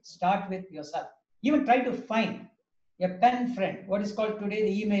exchange, start with yourself. Even try to find a pen friend, what is called today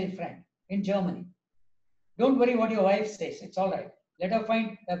the email friend in Germany. Don't worry what your wife says, it's all right. Let her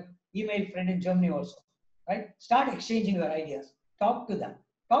find an email friend in Germany also, right? Start exchanging your ideas. Talk to them.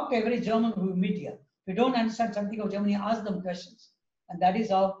 Talk to every German who you meet here. If you don't understand something of Germany, ask them questions. And that is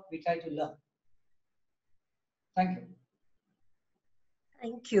how we try to learn. Thank you.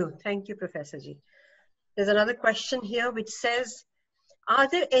 Thank you. Thank you, Professor Ji. There's another question here which says, are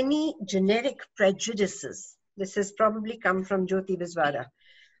there any generic prejudices? This has probably come from Jyoti Biswara.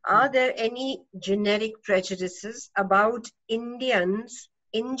 Are there any generic prejudices about Indians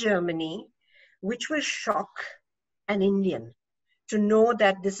in Germany which will shock an Indian to know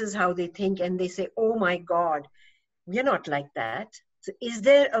that this is how they think, and they say, oh my God, we're not like that? So is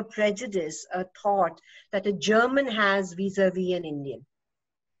there a prejudice, a thought that a German has vis-a-vis an Indian?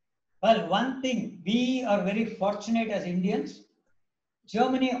 Well, one thing, we are very fortunate as Indians.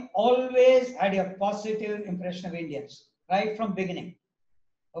 Germany always had a positive impression of Indians, right from beginning.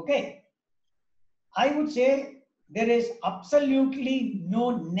 Okay. I would say there is absolutely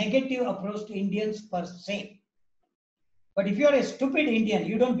no negative approach to Indians per se. But if you're a stupid Indian,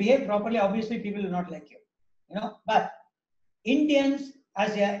 you don't behave properly, obviously people will not like you. But Indians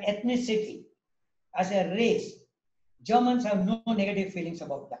as an ethnicity, as a race, Germans have no negative feelings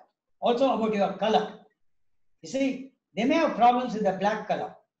about that. Also about your color. You see, they may have problems with the black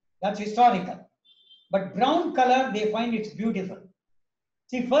color. That's historical. But brown color, they find it's beautiful.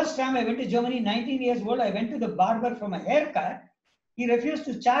 See, first time I went to Germany, 19 years old, I went to the barber for my haircut. He refused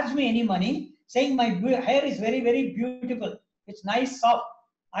to charge me any money, saying my hair is very, very beautiful. It's nice, soft.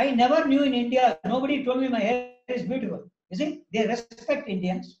 I never knew in India, nobody told me my hair is beautiful. You see, they respect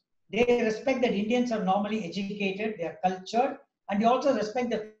Indians. They respect that Indians are normally educated, they are cultured, and they also respect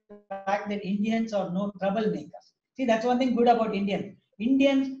the fact that Indians are no troublemakers. See, that's one thing good about Indians.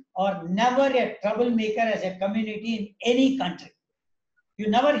 Indians are never a troublemaker as a community in any country. You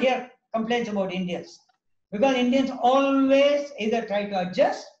never hear complaints about Indians because Indians always either try to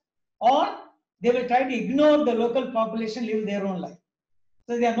adjust or they will try to ignore the local population, live their own life.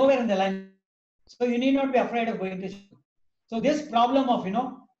 So they are nowhere in the line. So you need not be afraid of going to school. So this problem of,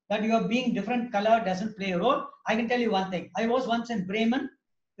 that you are being different color doesn't play a role. I can tell you one thing. I was once in Bremen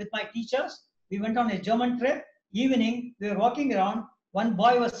with my teachers. We went on a German trip. Evening, we were walking around. One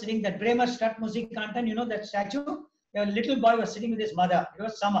boy was sitting, that Bremer Stadtmusikanten, that statue. A little boy was sitting with his mother. It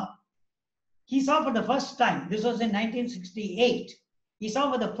was summer. He saw for the first time, this was in 1968. He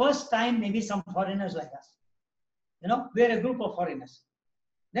saw for the first time maybe some foreigners like us. We're a group of foreigners.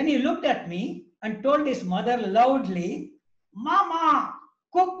 Then he looked at me and told his mother loudly, "Mama,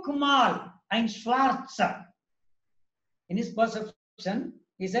 guck mal, ein Schwarzer." In his perception,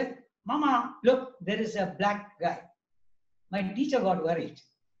 he said, "Mama, look, there is a black guy." My teacher got worried.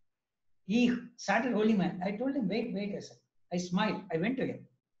 He started holding my hand. I told him, wait a second. I smiled. I went to him.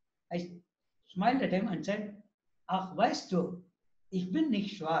 I smiled at him and said, "Ach, weißt du, ich bin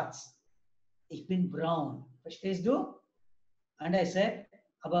nicht schwarz. Ich bin braun. Verstehst du?" And I said,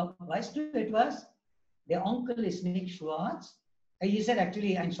 "Aber weißt du etwas? Der Onkel ist nicht schwarz." He said,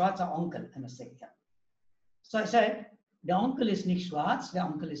 "Actually, ein schwarzer Onkel," I must say. Yeah. So I said, "Der Onkel ist nicht schwarz, der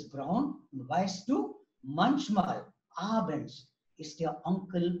Onkel ist braun. Und weißt du, manchmal abends ist der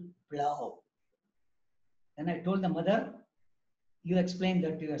Onkel blau." Then I told the mother, "You explained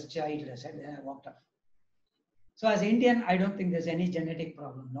that to your child." I said, and I walked off. So as Indian, I don't think there's any genetic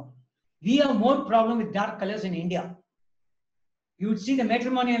problem. No. We have more problem with dark colors in India. You would see the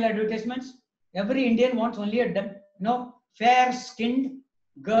matrimonial advertisements. Every Indian wants only a fair-skinned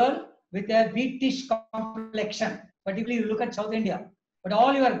girl with a wheatish complexion. Particularly, you look at South India. But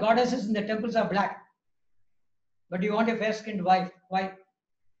all your goddesses in the temples are black. But you want a fair-skinned wife. Why?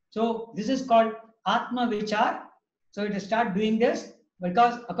 So this is called Atma Vichar. So it will start doing this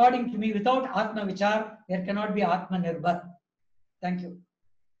because according to me, without Atma Vichar, there cannot be Atma Nirbhar. Thank you.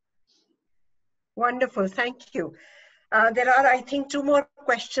 Wonderful. Thank you. There are, I think, 2 more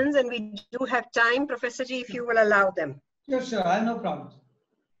questions and we do have time. Professor Ji, if you will allow them. Sure. I have no problems.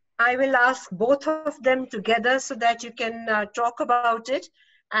 I will ask both of them together so that you can talk about it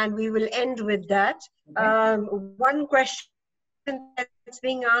and we will end with that. Okay. One question that's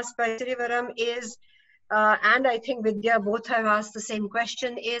being asked by Srivaram is, and I think Vidya both have asked the same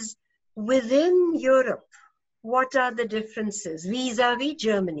question, is within Europe, what are the differences vis-a-vis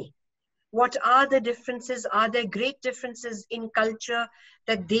Germany? What are the differences? Are there great differences in culture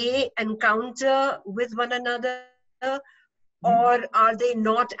that they encounter with one another? Or are they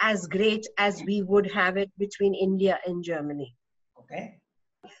not as great as we would have it between India and Germany? Okay.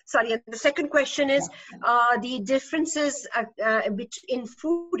 Sorry, and the second question is the differences in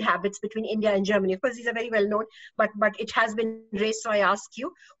food habits between India and Germany. Of course, these are very well known, but it has been raised, so I ask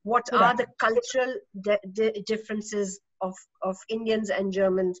you, what are the cultural differences of Indians and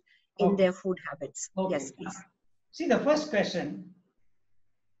Germans in their food habits? Okay. Yes, please. See, the first question,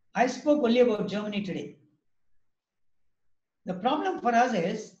 I spoke only about Germany today. The problem for us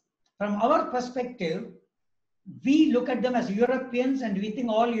is, from our perspective, we look at them as Europeans and we think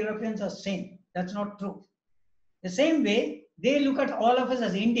all Europeans are same. That's not true. The same way, they look at all of us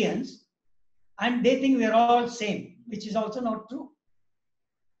as Indians and they think we're all same, which is also not true.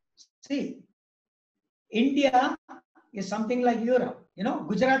 See, India is something like Europe.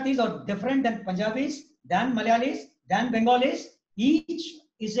 Gujaratis are different than Punjabis, than Malayalis, than Bengalis. Each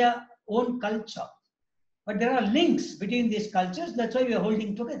is their own culture. But there are links between these cultures. That's why we are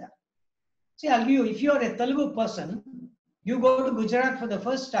holding together. See, I'll give you, if you are a Telugu person, you go to Gujarat for the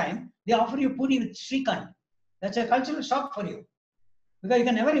first time, they offer you puri with shrikand. That's a cultural shock for you. Because you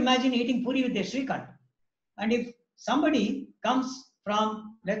can never imagine eating puri with a shrikand. And if somebody comes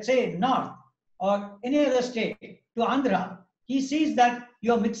from, let's say, North or any other state to Andhra, he sees that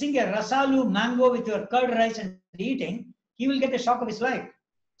you're mixing a rasalu mango with your curd rice and eating, he will get a shock of his life.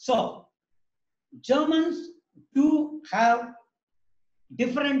 So, Germans do have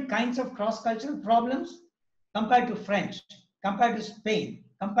different kinds of cross-cultural problems compared to French, compared to Spain,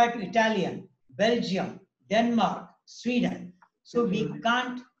 compared to Italian, Belgium, Denmark, Sweden. So we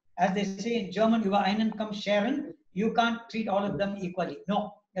can't, as they say in German, über einen Kamm scheren, you can't treat all of them equally.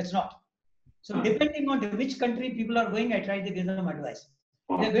 No, that's not. So depending on to which country people are going, I try to give them advice.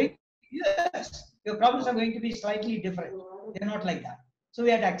 They're going, yes, your problems are going to be slightly different. They're not like that. So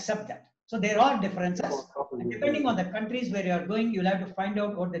we have to accept that. So there are differences. And depending on the countries where you are going, you'll have to find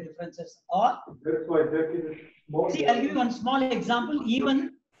out what the differences are. See, I'll give you one small example.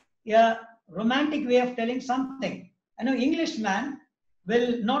 Even a romantic way of telling something. I know Englishman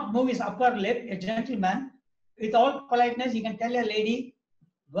will not move his upper lip. A gentleman, with all politeness, he can tell a lady,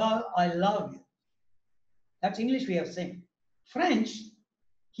 "Well, I love you." That's English way of saying. French,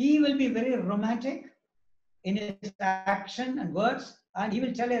 he will be very romantic in his action and words, and he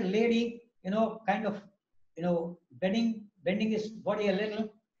will tell a lady, kind of, bending his body a little,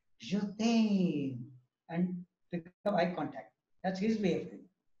 "Je t'aime," and pick up eye contact. That's his way of doing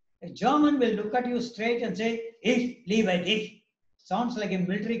it. A German will look at you straight and say, "Ich liebe dich." Sounds like a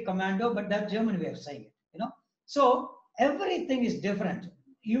military commando, but that's German way of saying it. So everything is different.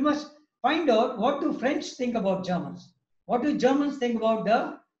 You must find out what do French think about Germans. What do Germans think about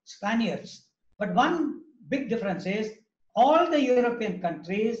the Spaniards? But one big difference is all the European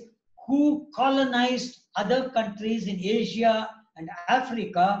countries who colonized other countries in Asia and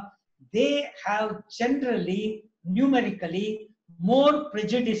Africa, they have generally, numerically, more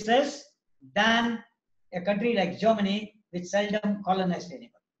prejudices than a country like Germany, which seldom colonized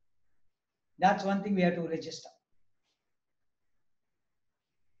anybody. That's one thing we have to register.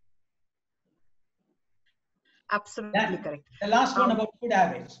 Absolutely correct. The last one about food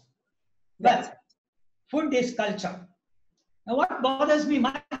habits. Well, food is culture. Now, what bothers me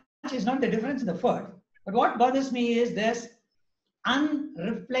much is not the difference in the food, but what bothers me is this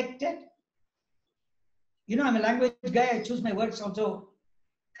unreflected. I'm a language guy. I choose my words also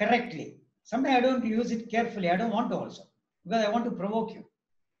correctly. Sometimes I don't use it carefully. I don't want to also, because I want to provoke you.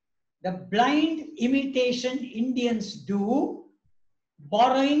 The blind imitation Indians do,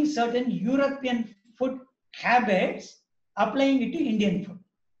 borrowing certain European food habits, applying it to Indian food.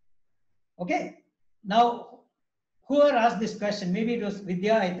 Okay. Now, whoever asked this question, maybe it was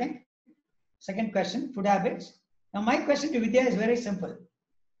Vidya, I think. Second question, food habits. Now, my question to Vidya is very simple.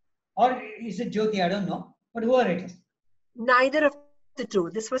 Or is it Jyoti? I don't know. But whoever it is. Neither of the two.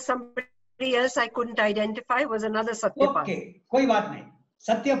 This was somebody else I couldn't identify. Was another Satyapal. Okay. कोई बात नहीं.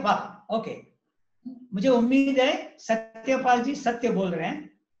 Satyapal. Okay. मुझे उम्मीद है सत्यपाल जी सत्य बोल रहे हैं.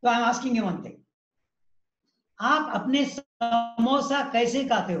 तो I am asking you one thing. आप अपने समोसा कैसे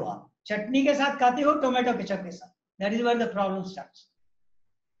खाते हो? आप चटनी के साथ खाते हो, टोमेटो केचप के साथ? That is where the problem starts.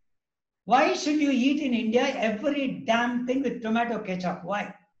 Why should you eat in India every damn thing with tomato ketchup?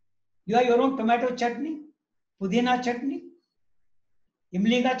 Why? You have your own tomato chutney, pudina chutney,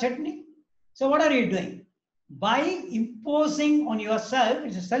 imli ka chutney. So what are you doing? By imposing on yourself,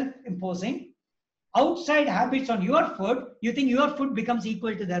 it's a self-imposing, outside habits on your food, you think your food becomes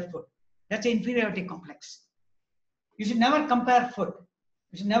equal to their food. That's an inferiority complex. You should never compare food.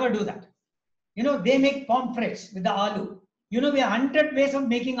 You should never do that. They make pomfrets with the aloo. We have 100 ways of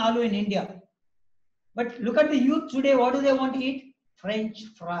making aloo in India. But look at the youth today. What do they want to eat? French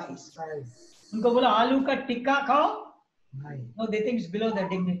fries. Unko bola aloo ka tikka khao? No, they think it's below their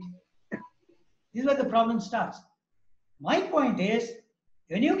dignity. This is where the problem starts. My point is,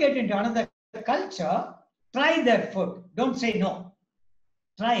 when you get into another culture, try their food. Don't say no.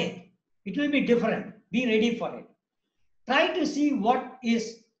 Try it. It will be different. Be ready for it. Try to see what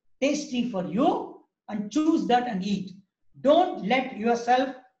is tasty for you and choose that and eat. Don't let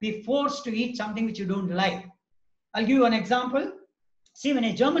yourself be forced to eat something which you don't like. I'll give you an example. See, when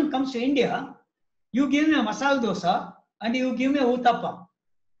a German comes to India, you give him a masala dosa and you give him a uttapam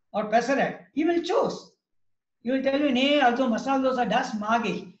or pesaret. He will choose. He will tell you, nee, also masala dosa, das mag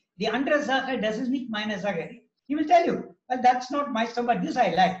ich. The andere Sache, das ist nicht meine Sache. He will tell you, well, that's not my stuff, but this I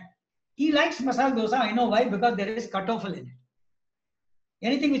like. He likes masala dosa. I know why, because there is kartoffel in it.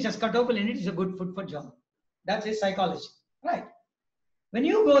 Anything which has kartoffel in it is a good food for German. That's his psychology, right? When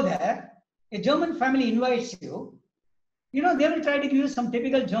you go there, a German family invites you, they will try to give you some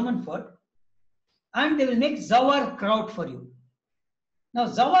typical German food and they will make sauerkraut for you. Now,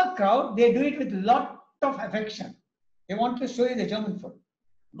 sauerkraut, they do it with a lot of affection. They want to show you the German food.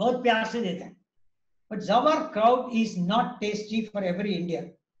 Bahut pyar se dete hain. But sauerkraut is not tasty for every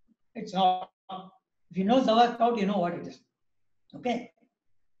Indian. It's not. If you know sauerkraut, you know what it is. Okay.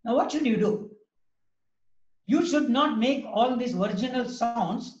 Now, what should you do? You should not make all these virginal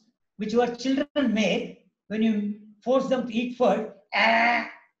sounds which your children make when you force them to eat food.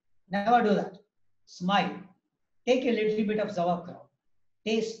 Never do that. Smile. Take a little bit of sauerkraut.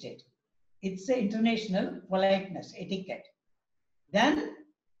 taste it. It's an international politeness, etiquette. Then,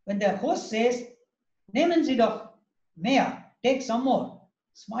 when the host says, nehmen Sie doch mehr, take some more,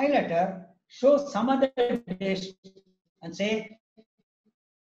 smile at her, show some other dish, and say,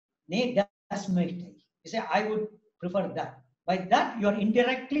 nee, das möchte ich. You say, I would prefer that. By that, you are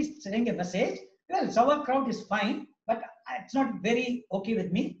indirectly sending a message. Well, sauerkraut is fine, but it's not very okay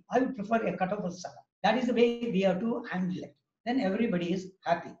with me. I would prefer a kartoffel salad. That is the way we have to handle it. Then everybody is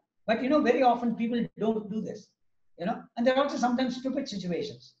happy. But very often people don't do this. And there are also sometimes stupid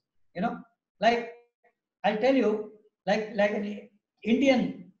situations. Like I'll tell you, like an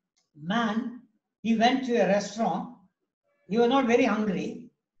Indian man, he went to a restaurant. He was not very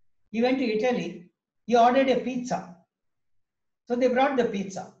hungry. He went to Italy. He ordered a pizza. So they brought the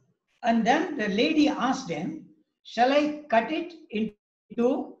pizza. And then the lady asked him, shall I cut it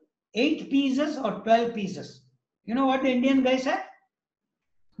into 8 pieces or 12 pieces? You know what the Indian guy said?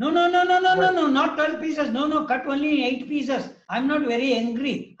 No, not 12 pieces. No, cut only 8 pieces. I'm not very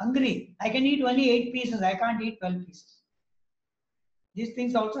hungry. I can eat only 8 pieces. I can't eat 12 pieces. These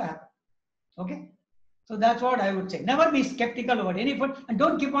things also happen. Okay? So that's what I would say. Never be skeptical about any food. And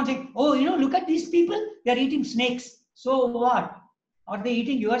don't keep on saying, oh, look at these people. They're eating snakes. So what? Are they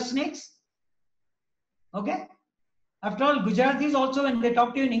eating your snakes? Okay? After all, Gujaratis also, when they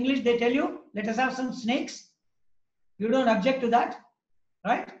talk to you in English, they tell you, let us have some snakes. You don't object to that,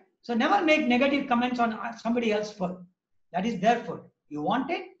 right? So never make negative comments on somebody else's food. That is their food. You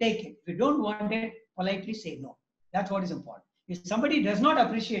want it, take it. If you don't want it, politely say no. That's what is important. If somebody does not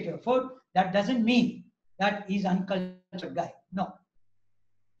appreciate your food, that doesn't mean that he's an uncultured guy. No.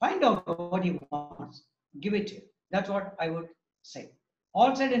 Find out what he wants. Give it to him. That's what I would say.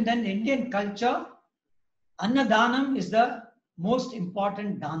 All said and done, Indian culture, Annadanam is the most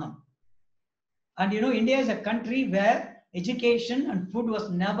important danam. And India is a country where education and food was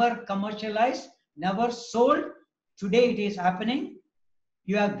never commercialized, never sold. Today it is happening.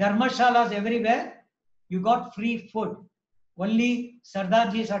 You have dharmashalas everywhere. You got free food. Only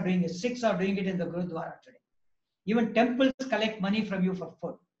Sardarjis are doing it. Sikhs are doing it in the Gurudwara today. Even temples collect money from you for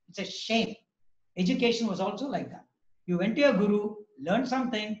food. It's a shame. Education was also like that. You went to a guru, learned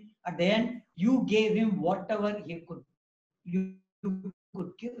something. At the end, you gave him whatever you could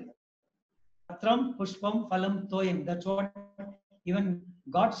give him. Patram, Pushpam, Phalam, Toyam. That's what even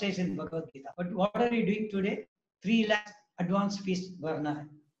God says in Bhagavad Gita. But what are you doing today? 3 lakhs advance fees burna,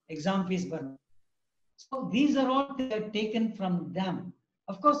 exam fees burna. So these are all things that are taken from them.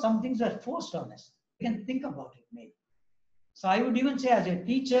 Of course, some things are forced on us. You can think about it maybe. So I would even say as a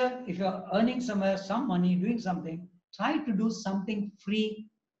teacher, if you're earning somewhere some money, doing something, try to do something free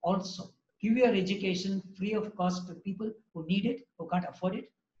also. Give your education free of cost to people who need it, who can't afford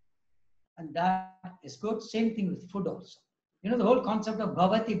it. And that is good. Same thing with food also. The whole concept of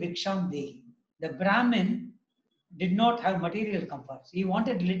Bhavati Bhiksham Dehi. The Brahmin did not have material comforts. He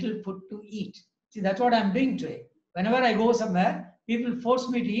wanted little food to eat. See, that's what I'm doing today. Whenever I go somewhere, people force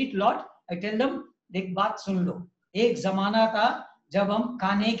me to eat a lot. I tell them, "Dekh baat sun lo. Ek zamana tha, jab hum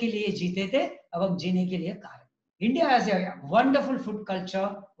khane ke liye jeete the, ab hum jeene ke liye kha rahe." India has a wonderful food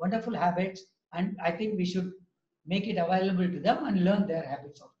culture, wonderful habits, and I think we should make it available to them and learn their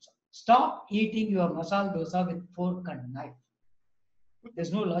habits also. Stop eating your masala dosa with fork and knife.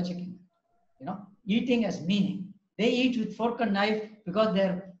 There's no logic in it. Eating has meaning. They eat with fork and knife because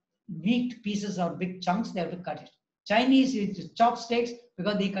their meat pieces are big chunks. They have to cut it. Chinese eat with chopsticks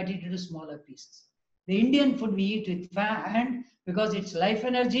because they cut it into smaller pieces. The Indian food we eat with hand because it's life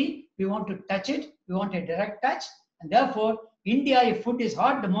energy. We want to touch it. We want a direct touch. And therefore, India, if food is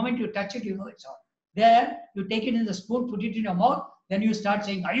hot, the moment you touch it, you know it's hot. There, you take it in the spoon, put it in your mouth, then you start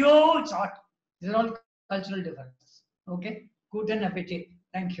saying, "Ayo, it's hot." These are all cultural differences. Okay? Guten Appetit.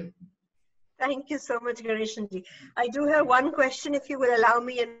 Thank you. Thank you so much, Ganeshanji. I do have one question, if you will allow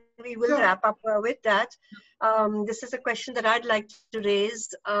me, and we will wrap up with that. This is a question that I'd like to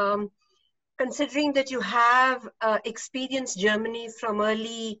raise. Considering that you have experienced Germany from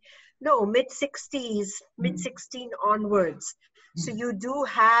mid-16 onwards. So you do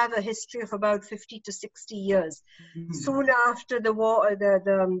have a history of about 50 to 60 years. Soon after the war,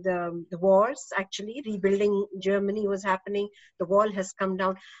 the wars, actually, rebuilding Germany was happening. The wall has come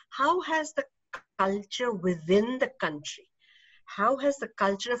down. How has the culture within the country? How has the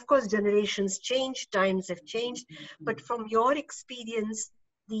culture, of course, generations changed, times have changed, but from your experience,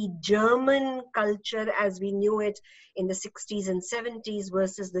 the German culture as we knew it in the 60s and 70s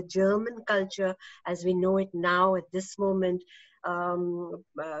versus the German culture as we know it now at this moment,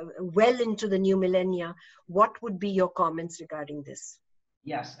 well into the new millennia, what would be your comments regarding this?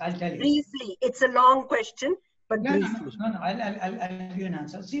 Yes, I'll tell you. Briefly, it's a long question, but Yeah, briefly. no, I'll give you an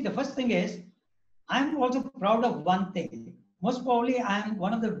answer. See, the first thing is, I'm also proud of one thing. Most probably, I'm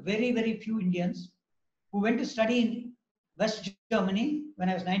one of the very, very few Indians who went to study in West Germany when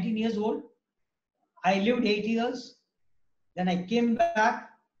I was 19 years old. I lived 8 years. Then I came back,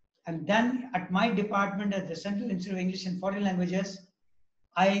 and then at my department at the Central Institute of English and Foreign Languages,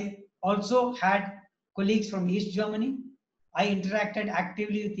 I also had colleagues from East Germany. I interacted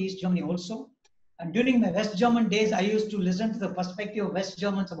actively with East Germany also. And during my West German days, I used to listen to the perspective of West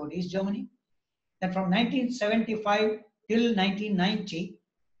Germans about East Germany. Then from 1975 till 1990,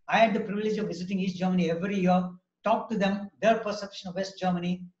 I had the privilege of visiting East Germany every year, talk to them, their perception of West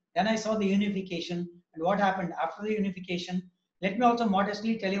Germany. Then I saw the unification and what happened after the unification. Let me also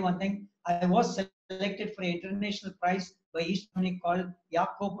modestly tell you one thing. I was selected for an international prize by East Germany called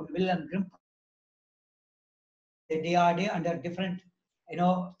Jakob and Wilhelm Grimm, the DRD under different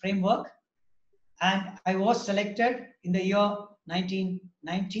framework. And I was selected in the year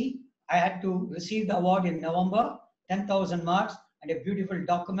 1990. I had to receive the award in November, 10,000 marks and a beautiful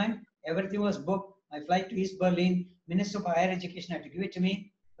document. Everything was booked. My flight to East Berlin, Minister for Higher Education had to give it to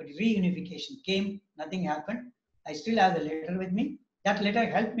me, but reunification came, nothing happened. I still have the letter with me. That letter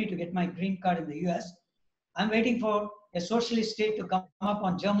helped me to get my green card in the US. I'm waiting for a socialist state to come up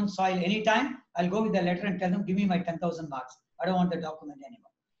on German soil anytime. I'll go with the letter and tell them, give me my 10,000 marks. I don't want the document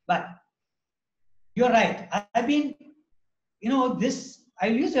anymore. But you're right. I've been,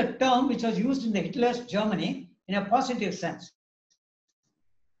 I'll use a term which was used in the Hitler's Germany in a positive sense.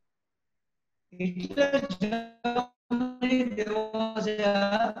 Hitler's Germany, there was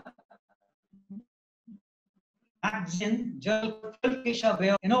a magazine,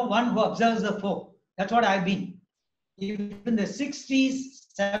 one who observes the foe. That's what I've been. Even in the 60s,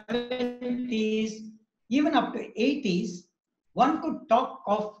 70s, even up to 80s, one could talk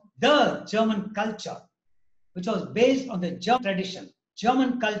of the German culture, which was based on the German tradition,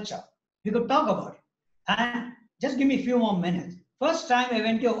 German culture. We could talk about it. And just give me a few more minutes. First time I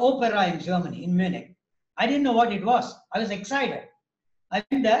went to opera in Germany, in Munich. I didn't know what it was. I was excited. I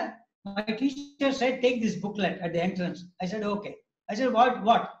went there. My teacher said, take this booklet at the entrance. I said, okay. I said,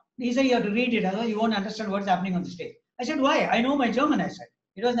 what? He said, you have to read it, otherwise you won't understand what's happening on the stage. I said, why? I know my German, I said.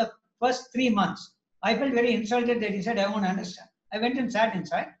 It was the first 3 months. I felt very insulted that he said, I won't understand. I went and sat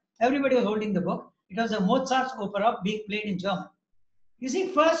inside. Everybody was holding the book. It was a Mozart's opera being played in German. You see,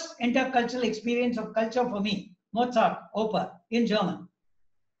 first intercultural experience of culture for me, Mozart, opera in German.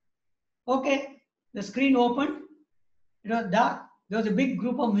 Okay, the screen opened. It was dark. There was a big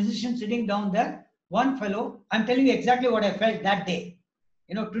group of musicians sitting down there. One fellow, I'm telling you exactly what I felt that day.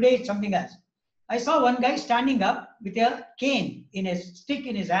 Today it's something else. I saw one guy standing up with a cane, in a stick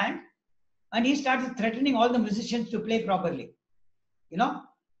in his hand, and he started threatening all the musicians to play properly.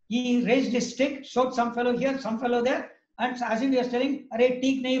 He raised his stick, showed some fellow here, some fellow there, and as if he was telling, "Arey,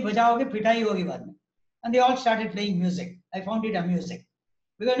 teek nahi bajaoge, pitai hogi baad mein." And they all started playing music. I found it amusing.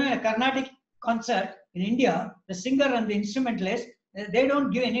 Because in a Carnatic concert in India, the singer and the instrumentalist, they don't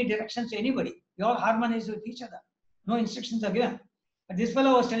give any directions to anybody. They all harmonize with each other. No instructions are given. But this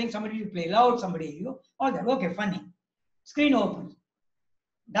fellow was telling somebody to play loud, somebody, all that. Okay, funny. Screen opens.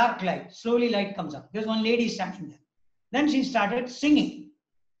 Dark light. Slowly light comes up. There's one lady standing there. Then she started singing.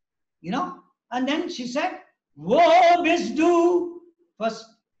 And then she said, "Wo bist du?" First,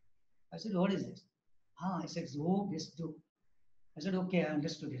 I said, "What is this?" I said, "Wo bist du?" I said, "Okay, I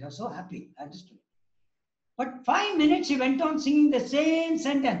understood it." I was so happy. I understood it. But 5 minutes, she went on singing the same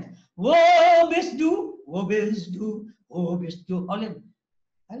sentence. "Wo bist du? Wo bist du? Wo bist du?"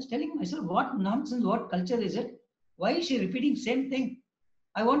 I was telling myself, what nonsense, what culture is it? Why is she repeating same thing?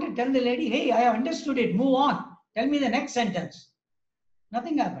 I want to tell the lady, hey, I understood it. Move on. Tell me the next sentence.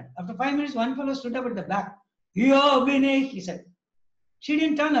 Nothing happened. After 5 minutes, one fellow stood up at the back. "Here, Binik," he said. She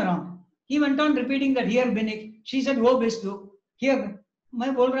didn't turn around. He went on repeating that, "Here, Binik." She said, "Wo bist du?" "Here." मैं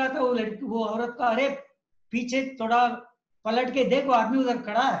बोल रहा था वो औरत का, अरे पीछे थोड़ा पलट के देखो, आदमी उधर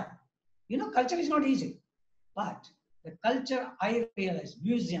खड़ा है. Culture is not easy. But the culture, I realize,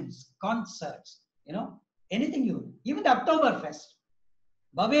 museums, concerts, anything even the Oktoberfest,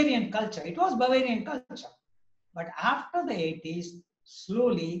 Bavarian culture, it was Bavarian culture. But after the 80s,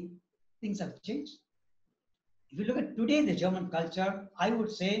 slowly things have changed. If you look at today, the German culture, I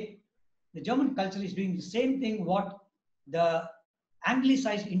would say the German culture is doing the same thing what the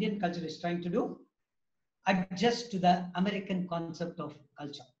Anglicized Indian culture is trying to do, adjust to the American concept of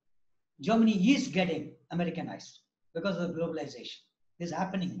culture. Germany is getting Americanized because of globalization. It's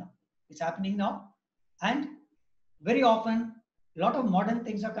happening now. It's happening now. And very often, a lot of modern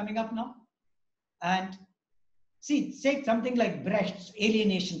things are coming up now. And see, say something like Brecht's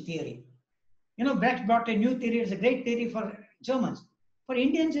alienation theory. You know, Brecht brought a new theory. It's a great theory for Germans. For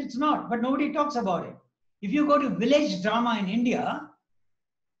Indians, it's not, but nobody talks about it. If you go to village drama in India,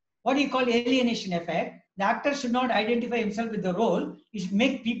 what do you call alienation effect? The actor should not identify himself with the role. He should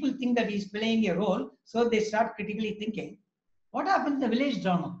make people think that he's playing a role, so they start critically thinking. What happens in the village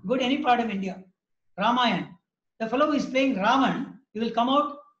drama? Go to any part of India, Ramayana. The fellow who is playing Raman, he will come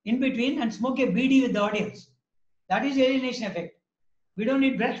out in between and smoke a BD with the audience. That is alienation effect. We don't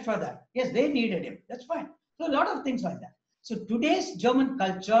need Brecht for that. Yes, they needed him. That's fine. So a lot of things like that. So today's German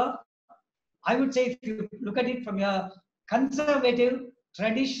culture, I would say, if you look at it from a conservative,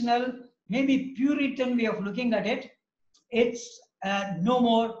 traditional, maybe Puritan way of looking at it, it's no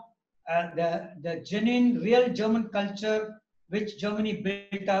more the genuine, real German culture which Germany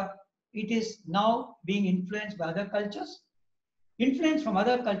built up. It is now being influenced by other cultures. Influence from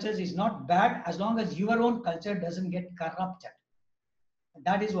other cultures is not bad as long as your own culture doesn't get corrupted.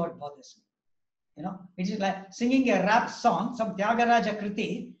 That is what bothers me. You know, it is like singing a rap song, some Tyagaraja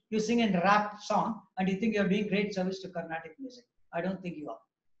Kriti, you sing a rap song and you think you're doing great service to Carnatic music. I don't think you are.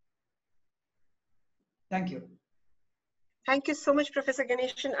 Thank you. Thank you so much, Professor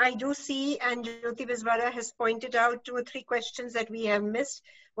Ganeshan. I do see, and Jyoti Biswara has pointed out 2 or 3 questions that we have missed.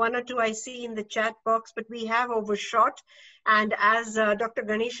 1 or 2 I see in the chat box, but we have overshot. And as Dr.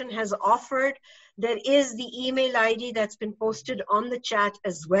 Ganeshan has offered, there is the email ID that's been posted on the chat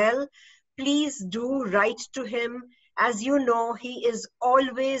as well. Please do write to him. As you know, he is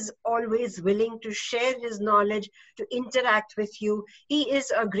always willing to share his knowledge, to interact with you. He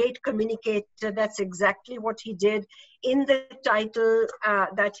is a great communicator. That's exactly what he did in the title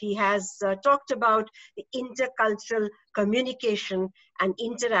that he has talked about, the intercultural communication and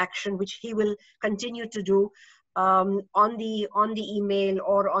interaction, which he will continue to do on the email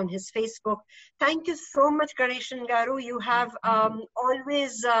or on his Facebook. Thank you so much, Ganeshan Garu. You have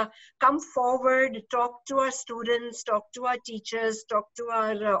always come forward, talk to our students, talk to our teachers, talk to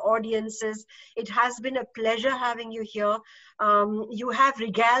our audiences. It has been a pleasure having you here. You have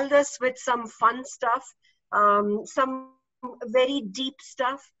regaled us with some fun stuff, some very deep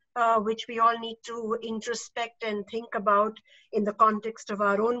stuff, which we all need to introspect and think about in the context of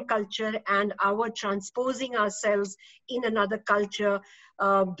our own culture and our transposing ourselves in another culture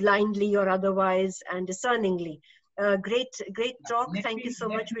blindly or otherwise and discerningly. Great talk. Thank you so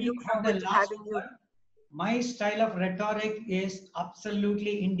much. We look forward to having you. My style of rhetoric is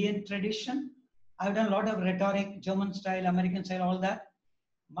absolutely Indian tradition. I've done a lot of rhetoric, German style, American style, all that.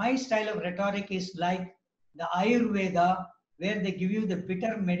 My style of rhetoric is like the Ayurveda, where they give you the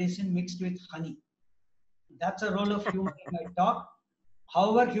bitter medicine mixed with honey. That's a role of humor in my talk.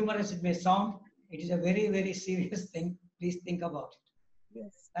 However humorous it may sound, it is a very, very serious thing. Please think about it.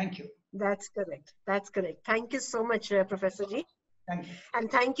 Yes. Thank you. That's correct. That's correct. Thank you so much, Professor Ji. Thank you. And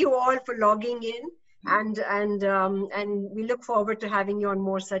thank you all for logging in. And we look forward to having you on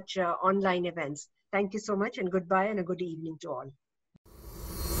more such online events. Thank you so much, and goodbye and a good evening to all.